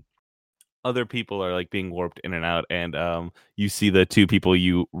 Other people are like being warped in and out, and you see the two people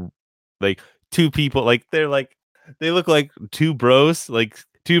they look like two bros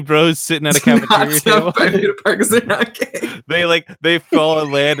sitting at a cafeteria table. They fall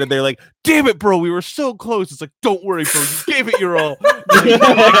and land, and they're like, "Damn it, bro, we were so close." It's like, "Don't worry, bro, you gave it your all."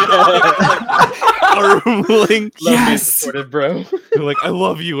 Yes, supported, bro. They're like, "I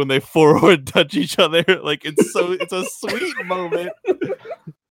love you," and they forward touch each other. Like it's a sweet moment.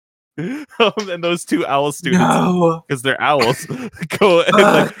 And those two owl students, because they're owls, go and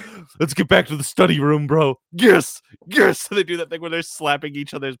like, let's get back to the study room, bro. Yes. So they do that thing where they're slapping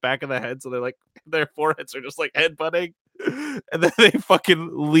each other's back of the head, so they're like their foreheads are just like headbutting, and then they fucking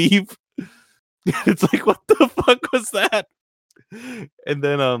leave. It's like, what the fuck was that? And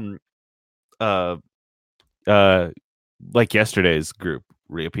then like yesterday's group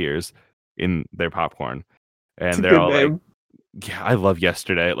reappears in their popcorn, and they're all like, yeah, I love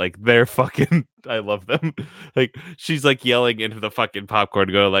yesterday. Like they're fucking, I love them. Like she's like yelling into the fucking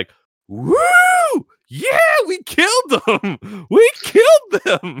popcorn, go like, "Woo! Yeah, we killed them. We killed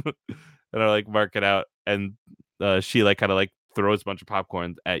them." And I like mark it out, and she like kind of like throws a bunch of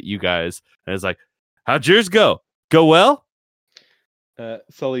popcorn at you guys, and is like, "How'd yours go? Go well?"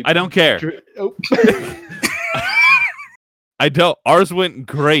 Sully, I don't care. I don't. Ours went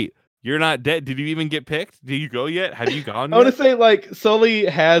great. You're not dead. Did you even get picked? Did you go yet? Have you gone? I want to say like Sully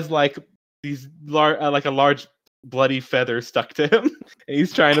has like these like a large bloody feather stuck to him, and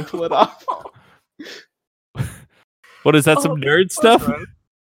he's trying to pull it off. What is that? Some nerd stuff?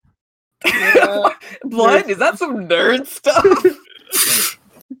 Blood? Is that some nerd stuff?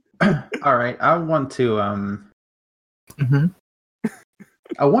 All right, I want to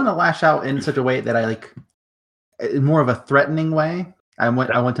I want to lash out in such a way that I like, in more of a threatening way. I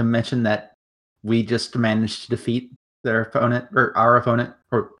want to mention that we just managed to defeat their opponent, or our opponent,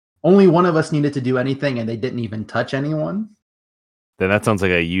 or only one of us needed to do anything, and they didn't even touch anyone. Then that sounds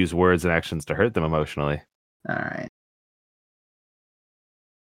like I use words and actions to hurt them emotionally. All right.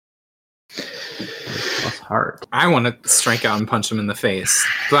 Plus heart. I want to strike out and punch him in the face,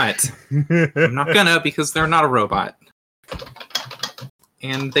 but I'm not gonna because they're not a robot.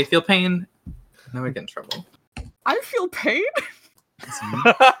 And they feel pain. Now we get in trouble. I feel pain.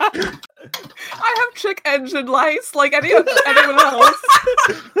 I have check engine lights like anyone else.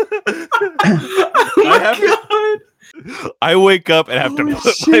 I wake up and have to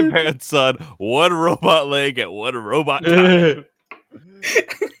put my pants on one robot leg at one robot time.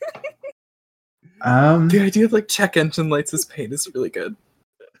 The idea of like check engine lights as pain is really good.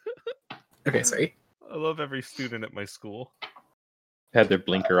 Okay, sorry. I love every student at my school. Had their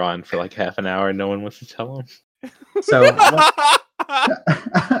blinker on for like half an hour and no one wants to tell them.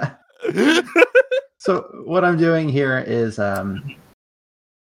 So what I'm doing here is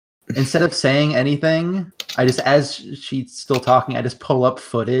instead of saying anything, I just, as she's still talking, I just pull up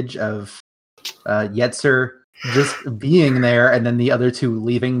footage of Yetzr just being there and then the other two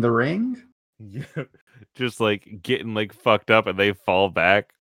leaving the ring. Yeah, just like getting like fucked up and they fall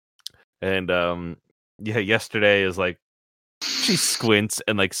back. And yesterday is like she squints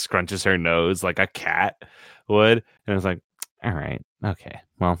and like scrunches her nose like a cat would. And it's like, all right, okay.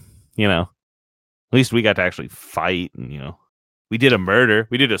 Well, at least we got to actually fight and we did a murder.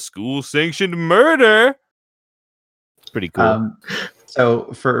 We did a school sanctioned murder. It's pretty cool.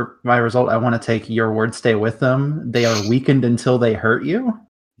 So for my result, I want to take your word, stay with them. They are weakened until they hurt you.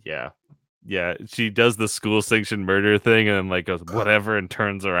 Yeah, she does the school sanctioned murder thing and then like goes whatever and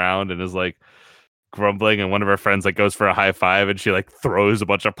turns around and is like grumbling, and one of her friends like goes for a high five and she like throws a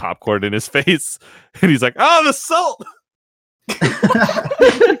bunch of popcorn in his face and he's like, oh, the salt.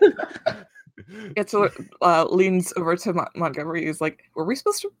 Yetzr leans over to Montgomery. He's like, were we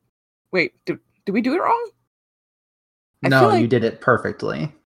supposed to wait, did we do it wrong? No, you did it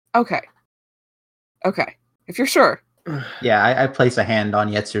perfectly. Okay, if you're sure. Yeah, I place a hand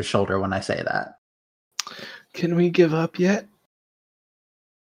on Yetzir's shoulder when I say that. Can we give up yet?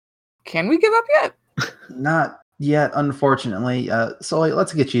 Can we give up yet? Not yet, unfortunately. Sully,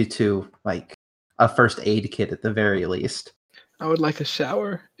 let's get you to like a first aid kit at the very least. I would like a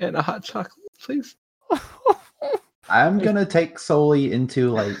shower and a hot chocolate, please. I'm gonna take Sully into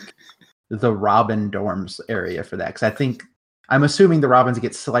like the Robin dorms area for that, because I'm assuming the Robins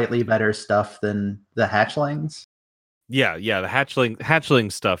get slightly better stuff than the Hatchlings. Yeah, the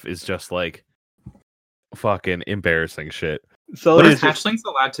hatchling stuff is just like fucking embarrassing shit. So is Hatchlings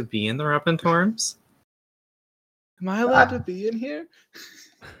allowed to be in the Robin dorms? Am I allowed to be in here?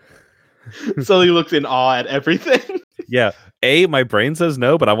 Sully looks in awe at everything. Yeah. A, my brain says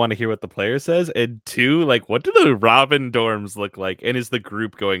no, but I want to hear what the player says. And two, like, what do the Robin dorms look like? And is the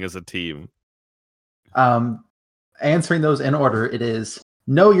group going as a team? Answering those in order, it is,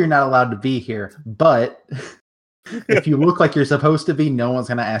 no, you're not allowed to be here, but if you look like you're supposed to be, no one's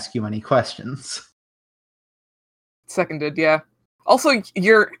going to ask you any questions. Seconded, yeah. Also,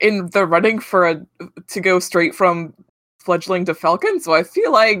 you're in the running to go straight from fledgling to Falcon, so I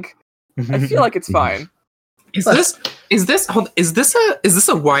feel like it's fine. Is this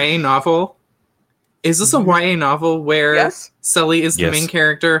a YA novel? Is this a YA novel where Sully is the main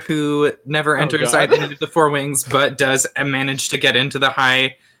character who never enters either of the Four Wings, but does manage to get into the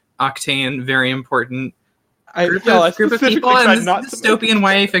high octane, very important group of people in this dystopian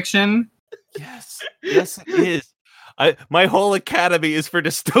YA fiction? Yes, it is. My whole academy is for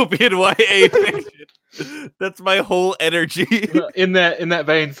dystopian YA fiction. That's my whole energy. In that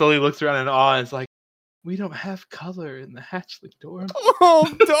vein, Sully looks around in awe and is like, we don't have color in the Hatchling dorm.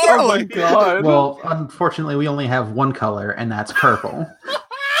 Oh, darling! Oh my god. Well, unfortunately, we only have one color, and that's purple.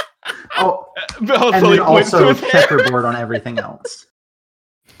 And then also checkerboard on everything else.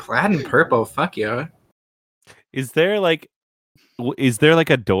 Plaid and purple, fuck yeah. Is there like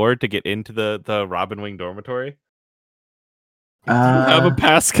a door to get into the Robin Wing dormitory? Do you have a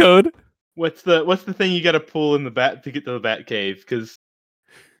passcode? What's the thing you got to pull in the bat to get to the bat cave? Because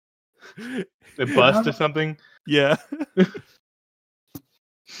a bust or something? Yeah.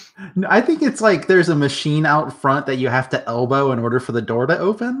 I think it's like there's a machine out front that you have to elbow in order for the door to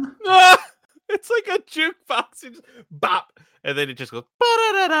open. It's like a jukebox. You just bop, and then it just goes,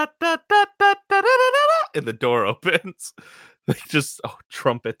 and the door opens. Like just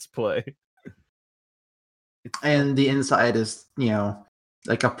trumpets play. And the inside is,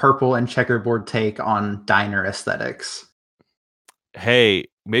 like a purple and checkerboard take on diner aesthetics. Hey,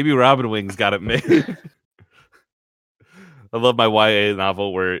 maybe Robin Wings got it made. I love my YA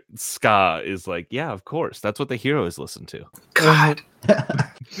novel where ska is like, yeah, of course. That's what the heroes listen to. God.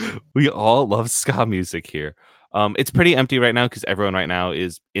 We all love ska music here. It's pretty empty right now because everyone right now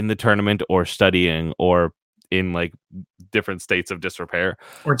is in the tournament or studying or in like different states of disrepair.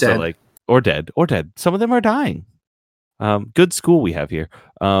 Or dead. So, dead. Some of them are dying. Good school we have here.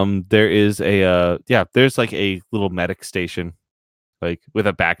 There is there's like a little medic station, like with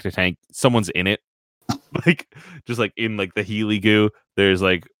a back to tank. Someone's in it, like just like in like the Healy goo. There's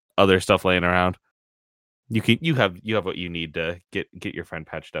like other stuff laying around. You have what you need to get your friend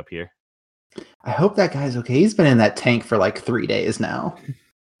patched up here. I hope that guy's okay. He's been in that tank for like 3 days now.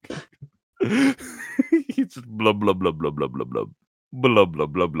 He's just blub blub blub blub blub blub blub blub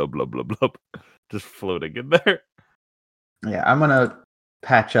blub blub blub blub blub blub, just floating in there. Yeah, I'm gonna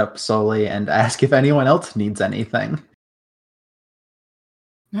patch up Sully and ask if anyone else needs anything.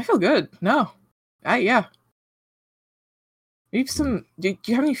 I feel good. No, yeah. Need some? Do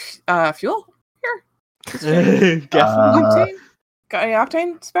you have any fuel here? Octane? Got any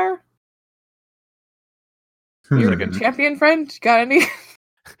octane spare? You're like a champion friend. Got any?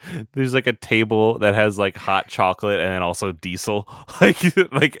 There's like a table that has like hot chocolate and then also diesel. Like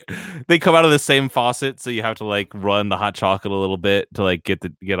they come out of the same faucet, so you have to like run the hot chocolate a little bit to like get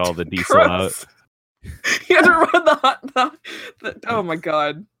all the diesel out. You have to run the oh my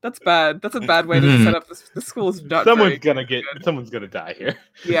god, that's bad. That's a bad way to set up the school's not. Someone's gonna die here.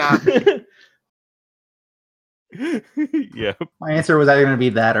 Yeah. Yeah. My answer was either going to be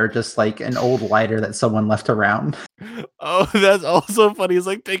that or just like an old lighter that someone left around. Oh, that's also funny. He's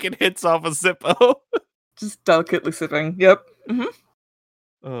like taking hits off a Zippo. Just delicately sipping. Yep.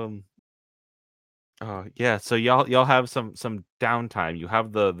 Oh yeah. So y'all have some downtime. You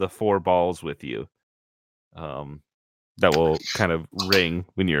have the 4 balls with you. That will kind of ring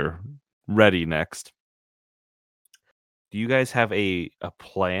when you're ready next. Do you guys have a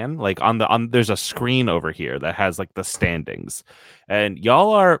plan? Like there's a screen over here that has like the standings, and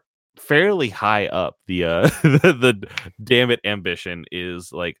y'all are fairly high up. The damn it ambition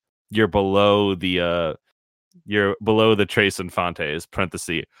is like you're below the Trace and Fontes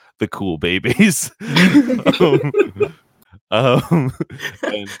parenthesis the cool babies. And,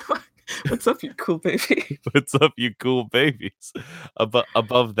 what's up, you cool baby? What's up, you cool babies?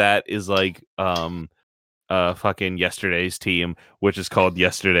 Above that is like fucking yesterday's team, which is called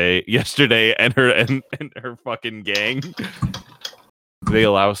yesterday and her fucking gang. They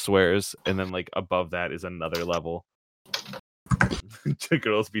allow swears, and then like above that is another level.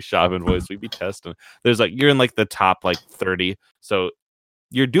 Girls be shopping, boys we be testing. There's like you're in like the top like 30, so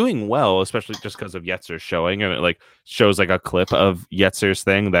you're doing well, especially just because of Yetzr's showing, and it like shows like a clip of Yetzr's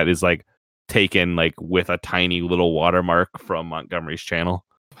thing that is like taken like with a tiny little watermark from Montgomery's channel.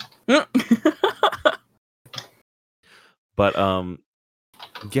 But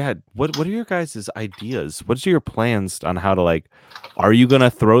yeah, what are your guys' ideas? What's your plans on how to like? Are you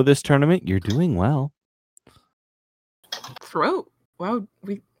gonna throw this tournament? You're doing well. Throw? Well,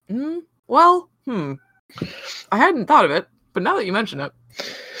 I hadn't thought of it, but now that you mention it,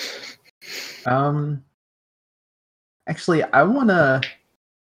 actually, I'm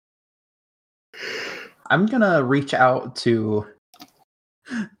gonna reach out to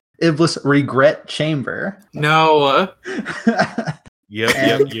Iblis Regret Chamber. No.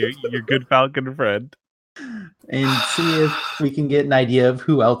 Yep, you're good Falcon friend. And see if we can get an idea of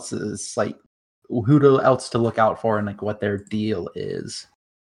who else to look out for and like what their deal is.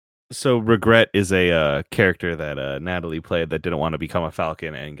 So Regret is a character that Natalie played that didn't want to become a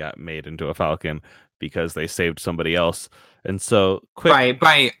Falcon and got made into a Falcon because they saved somebody else. And so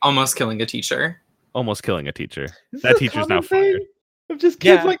by almost killing a teacher. That teacher's now fired. Of just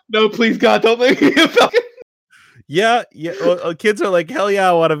kids like, no, please God, don't make me a Falcon. Yeah. Well, kids are like, hell yeah,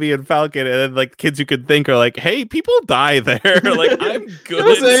 I want to be in Falcon, and then like kids you could think are like, hey, people die there. Like, I'm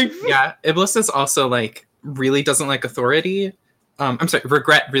good. Yeah, Iblis is also like really doesn't like authority. I'm sorry,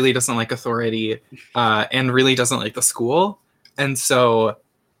 Regret really doesn't like authority, and really doesn't like the school, and so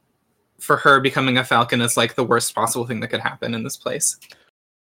for her becoming a Falcon is like the worst possible thing that could happen in this place.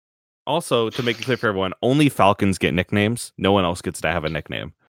 Also, to make it clear for everyone, only Falcons get nicknames. No one else gets to have a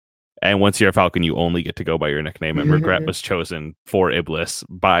nickname. And once you're a Falcon, you only get to go by your nickname. And Regret was chosen for Iblis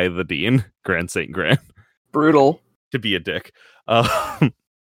by the Dean, Grand St. Grand. Brutal. To be a dick. But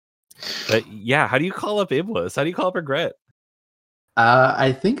yeah, how do you call up Iblis? How do you call up Regret?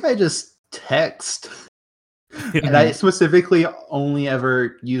 I think I just text. And I specifically only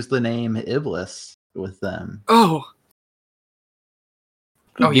ever use the name Iblis with them. Oh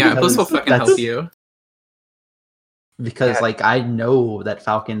yeah, Iblis will fucking help you. Because like I know that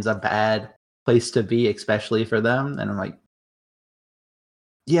Falcon's a bad place to be, especially for them, and I'm like,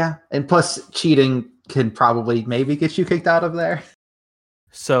 yeah, and plus cheating can probably maybe get you kicked out of there.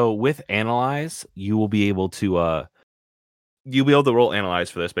 So with Analyze, you will be able to roll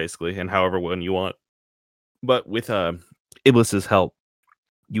Analyze for this basically, and however one you want. But with Iblis's help,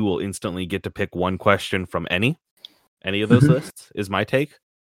 you will instantly get to pick one question from any of those lists, is my take.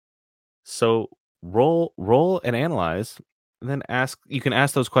 So roll and analyze, and then you can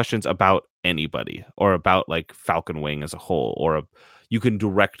ask those questions about anybody or about like Falcon Wing as a whole, or you can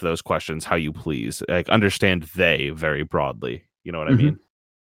direct those questions how you please. Like understand they very broadly. You know what I mean?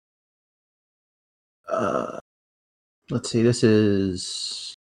 Let's see. This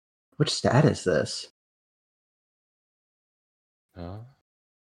is which stat is this?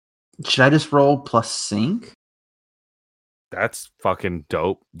 Should I just roll plus sync? That's fucking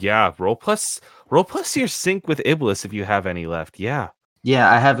dope. Yeah, roll plus your sync with Iblis if you have any left. Yeah. Yeah,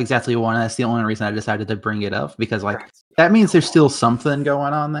 I have exactly one. That's the only reason I decided to bring it up, because like that means there's still something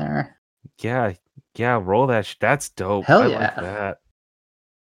going on there. Yeah, roll that. That's dope. Hell I yeah. like that.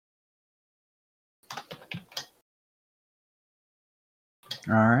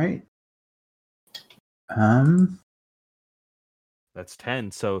 All right. That's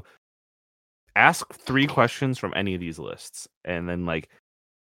 10. So ask 3 questions from any of these lists, and then like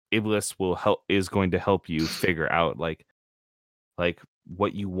Iblis is going to help you figure out like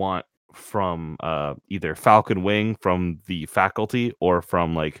what you want from either Falcon Wing, from the faculty, or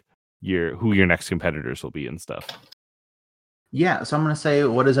from like who your next competitors will be and stuff. Yeah, so I'm going to say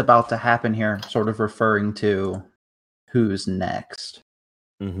what is about to happen here, sort of referring to who's next.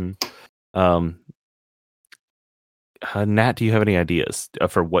 Nat, do you have any ideas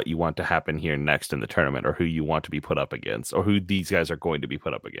for what you want to happen here next in the tournament, or who you want to be put up against, or who these guys are going to be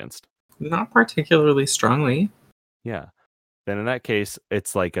put up against? Not particularly strongly. Yeah. Then in that case,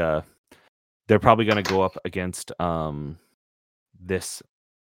 it's like they're probably going to go up against this.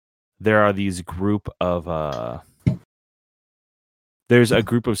 There are these group of there's a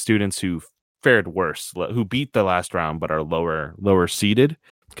group of students who fared worse, who beat the last round but are lower seeded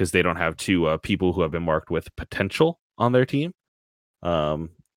because they don't have 2 people who have been marked with potential on their team. And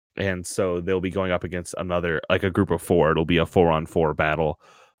so they'll be going up against another, like a group of 4. It'll be a 4-on-4 battle.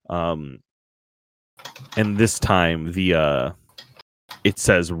 And this time it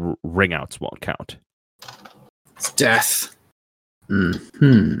says ringouts won't count. It's death.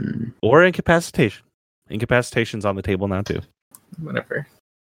 Or incapacitation. Incapacitation's on the table now too. Whatever.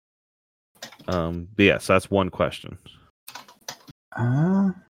 But yeah, so that's one question.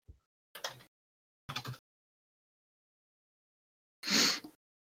 How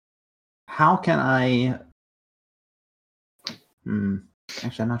can I?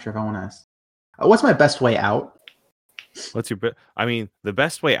 Actually, I'm not sure if I want to ask. What's my best way out? I mean, the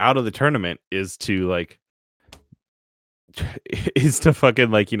best way out of the tournament is to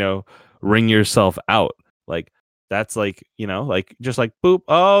fucking like, ring yourself out. Like that's like, like just like boop.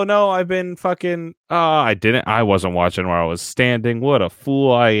 Oh no, I've been fucking. I wasn't watching where I was standing. What a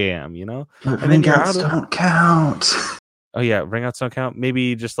fool I am, But ringouts don't count. Oh yeah, ringouts don't count.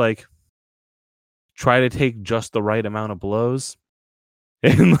 Maybe just like try to take just the right amount of blows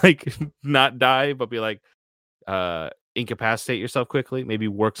and like not die, but be like incapacitate yourself quickly. Maybe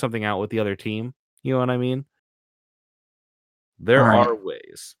work something out with the other team. You know what I mean? There are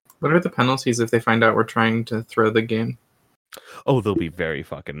ways. What are the penalties if they find out we're trying to throw the game? Oh, they'll be very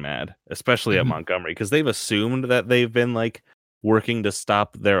fucking mad, especially at Montgomery, because they've assumed that they've been like working to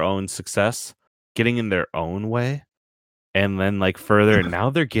stop their own success, getting in their own way, and then like further. Now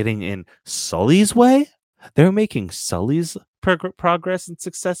they're getting in Sully's way. They're making Sully's progress and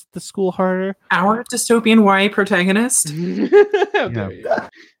success at the school harder. Our dystopian YA protagonist? Yeah.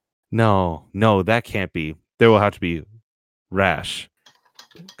 No, that can't be. There will have to be rash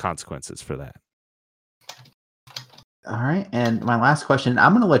consequences for that. All right, and my last question,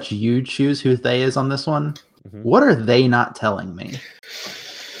 I'm going to let you choose who they is on this one. What are they not telling me?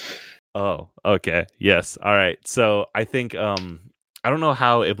 Oh, okay. Yes. All right. So I think I don't know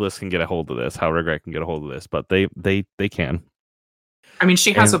how Iblis can get a hold of this, how Regret can get a hold of this, but they can. I mean,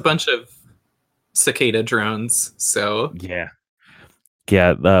 she has a bunch of cicada drones, so yeah.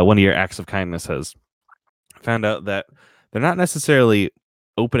 One of your acts of kindness has found out that they're not necessarily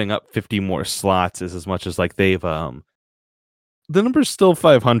opening up 50 more slots as much as like they've the number's still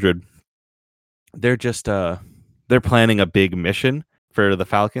 500. They're just they're planning a big mission for the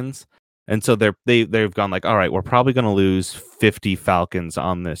Falcons, and so they've gone like, all right, we're probably going to lose 50 Falcons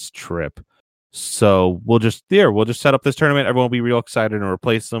on this trip, so we'll just set up this tournament. Everyone will be real excited and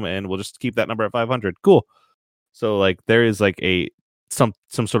replace them, and we'll just keep that number at 500. Cool. So like there is like some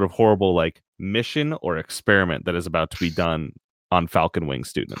sort of horrible like mission or experiment that is about to be done on Falcon Wing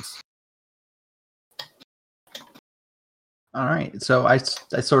students. All right. So I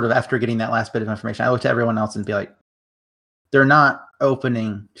sort of, after getting that last bit of information, I looked at everyone else and be like, they're not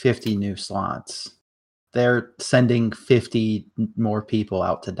opening 50 new slots. they're sending 50 more people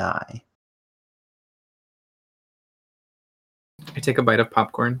out to die. I take a bite of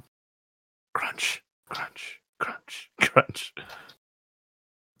popcorn. Crunch, crunch, crunch, crunch.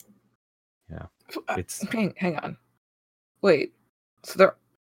 Yeah, it's hang on. Wait, so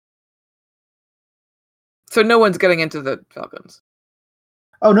no one's getting into the Falcons.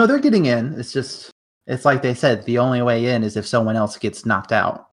 Oh no, they're getting in. It's like they said, the only way in is if someone else gets knocked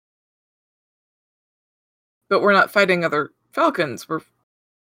out. But we're not fighting other Falcons. We're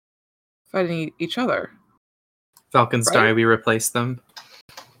fighting each other. Falcons Right? die, we replace them.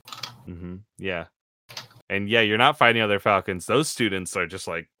 yeah. And yeah, you're not fighting other Falcons. Those students are just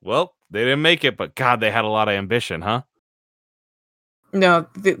like, well, they didn't make it, but God, they had a lot of ambition, huh? No,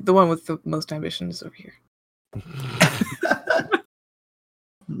 the one with the most ambition is over here.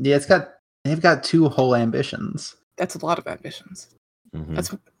 Yeah, they've got 2 whole ambitions. That's a lot of ambitions. Mm-hmm.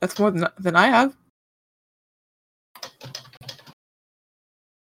 That's more than I have.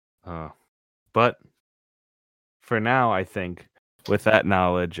 But for now, I think with that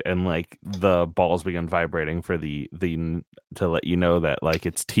knowledge and like the balls begin vibrating for the to let you know that like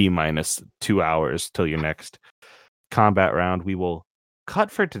it's T-minus 2 hours till your next combat round, we will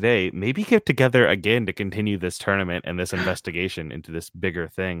cut for today. Maybe get together again to continue this tournament and this investigation into this bigger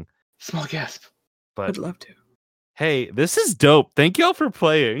thing. Small gasp. But I'd love to. hey, this is dope. Thank y'all for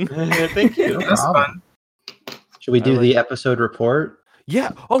playing. Thank you. That's fun. Should we do the episode report? Yeah.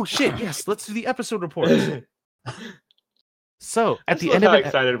 Oh shit. Yes. Let's do the episode report. So at the end how of it,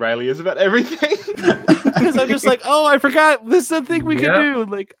 excited Riley is about everything. because I'm just like, oh, I forgot this is a thing we can do.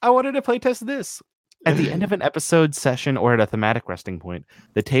 Like, I wanted to play test this. At the end of an episode session or at a thematic resting point,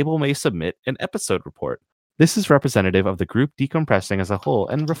 the table may submit an episode report. This is representative of the group decompressing as a whole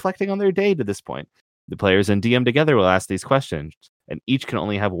and reflecting on their day to this point. The players and DM together will ask these questions, and each can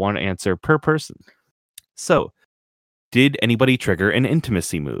only have one answer per person. So, did anybody trigger an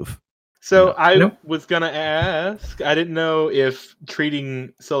intimacy move? So I was going to ask, I didn't know if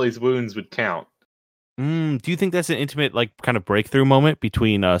treating Sully's wounds would count. Do you think that's an intimate, like, kind of breakthrough moment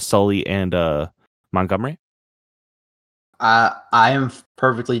between Sully and Montgomery? I am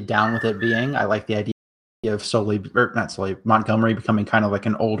perfectly down with it being. I like the idea of Montgomery becoming kind of like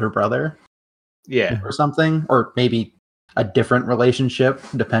an older brother. Yeah. Or something. Or maybe a different relationship,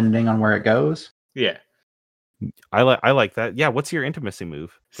 depending on where it goes. Yeah. I like that. Yeah, what's your intimacy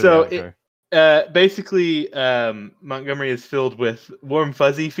move? So basically, Montgomery is filled with warm,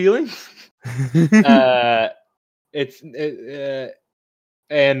 fuzzy feelings. And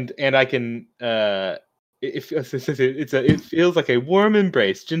I can it feels like a warm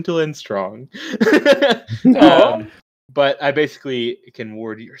embrace, gentle and strong. But I basically can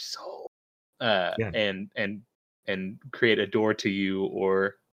ward your soul, and create a door to you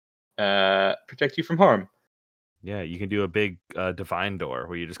or protect you from harm. Yeah, you can do a big divine door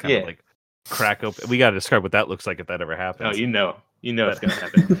where you just kind of like crack open. We got to describe what that looks like if that ever happens. Oh, you know it's gonna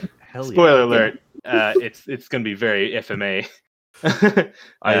happen. Hell Spoiler alert! It's gonna be very FMA.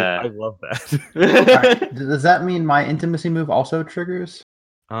 I love that. Right. Does that mean my intimacy move also triggers?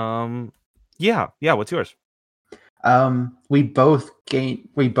 Yeah. What's yours? We both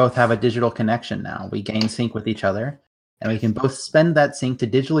have a digital connection now. We gain sync with each other, and we can both spend that sync to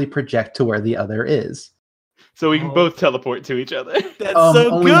digitally project to where the other is. So we can both teleport to each other. That's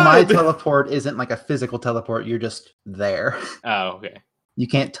so only good. My teleport isn't like a physical teleport. You're just there. Oh, okay. You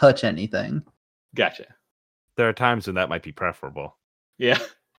can't touch anything. Gotcha. There are times when that might be preferable. Yeah.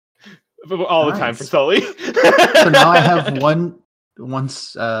 All the time for Sully. So now I have one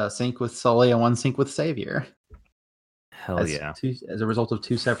sync with Sully and one sync with Savior. Hell as yeah. As a result of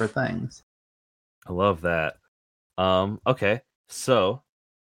 2 separate things. I love that. Okay. So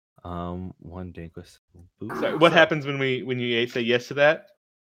one Danquist. Sorry, what happens when you say yes to that?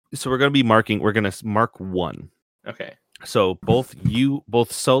 So we're gonna mark 1. Okay. So both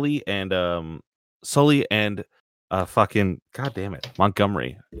Sully and fucking goddamn it,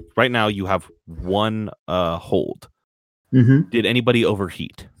 Montgomery. Right now you have 1 hold. Mm-hmm. Did anybody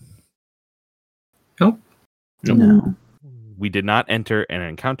overheat? Nope. No. We did not enter an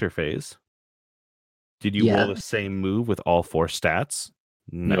encounter phase. Did you roll the same move with all 4 stats?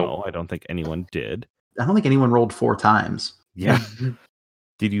 No, nope. I don't think anyone did. I don't think anyone rolled 4 times. Yeah.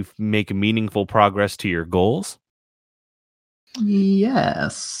 Did you make meaningful progress to your goals?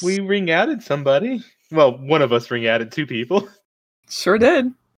 Yes. We ring-outed somebody. Well, one of us ring-outed 2 people. Sure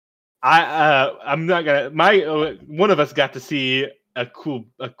did. I'm not gonna. One of us got to see a cool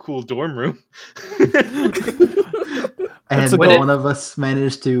dorm room. And one of us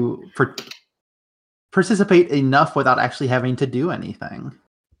managed to participate enough without actually having to do anything.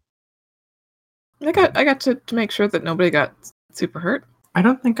 I got to make sure that nobody got super hurt. I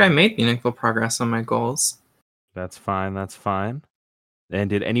don't think I made meaningful progress on my goals. That's fine. That's fine. And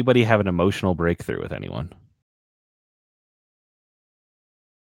did anybody have an emotional breakthrough with anyone?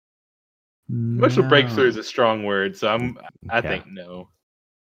 Emotional breakthrough is a strong word, so I think no.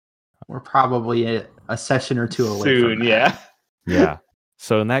 We're probably a session or two away soon. from that. Yeah. Yeah.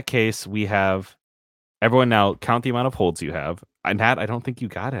 So in that case, we have everyone now count the amount of holds you have. Nat, I don't think you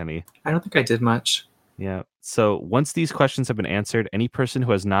got any. I don't think I did much. Yeah. So once these questions have been answered, any person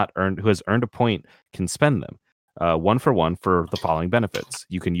who has earned a point can spend them. 1 for 1 for the following benefits.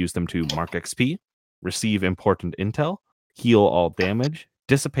 You can use them to mark XP, receive important intel, heal all damage,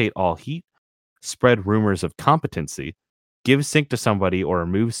 dissipate all heat, spread rumors of competency, give sync to somebody or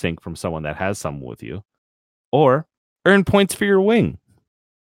remove sync from someone that has someone with you, or earn points for your wing.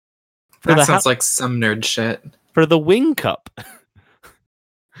 That sounds like some nerd shit. For the wing cup. I'm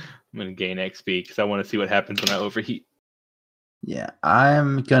going to gain XP because I want to see what happens when I overheat. Yeah,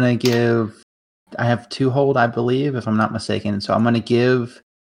 I'm going to give... I have 2 hold, I believe, if I'm not mistaken. So I'm going to give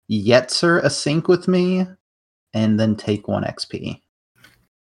Yetzr a sync with me and then take 1 XP.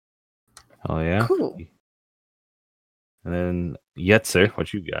 Oh, yeah? Cool. And then Yetzr,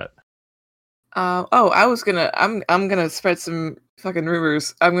 what you got? I'm gonna spread some fucking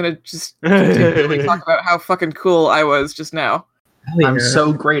rumors. I'm gonna just really talk about how fucking cool I was just now. I'm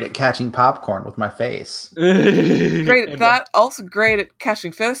so great at catching popcorn with my face. Great at that. Also great at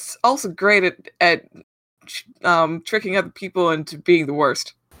catching fists. Also great at tricking other people into being the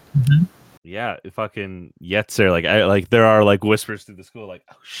worst. Mm-hmm. Yeah, fucking Yetzr. Like there are like whispers through the school, like,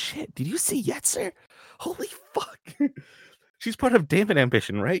 "Oh shit, did you see Yetzr? Holy fuck, she's part of Damn It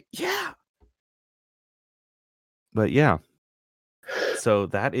Ambition, right? Yeah." But yeah, so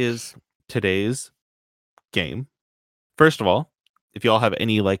that is today's game. First of all, if you all have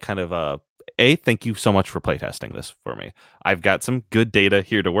any like kind of thank you so much for playtesting this for me. I've got some good data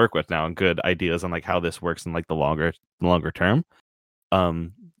here to work with now and good ideas on like how this works in like the longer term.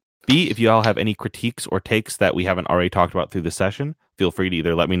 B, if you all have any critiques or takes that we haven't already talked about through the session, feel free to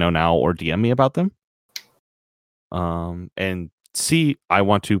either let me know now or DM me about them. And C, I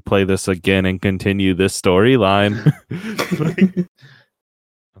want to play this again and continue this storyline.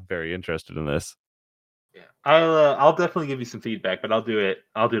 I'm very interested in this. Yeah, I'll definitely give you some feedback, but I'll do it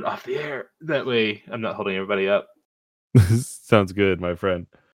off the air. That way, I'm not holding everybody up. Sounds good, my friend.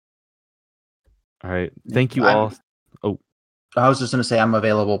 All right, thank you all. Oh, I was just going to say I'm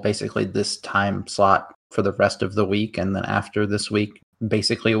available basically this time slot for the rest of the week, and then after this week,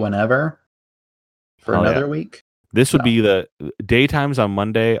 basically whenever for another week. This would be the daytimes on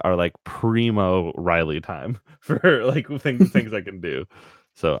Monday are like primo Riley time for like things I can do.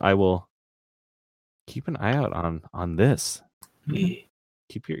 So I will keep an eye out on this. Yeah.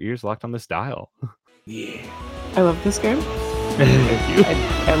 Keep your ears locked on this dial. Yeah. I love this game. Thank you.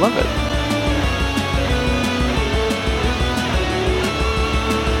 I love it.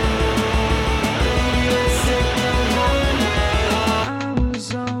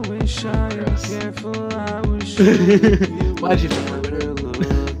 Why'd you remember it?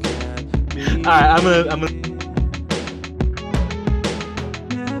 Alright, I'm gonna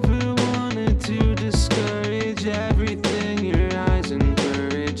Never wanted to discourage everything your eyes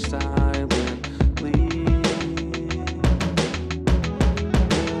encourage silently.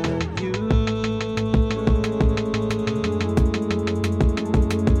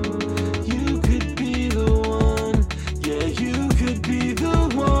 You could be the one. Yeah, you could be the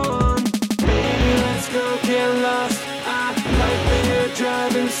one. Maybe let's go get lost. I like when you're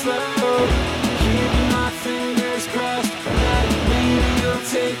driving slow.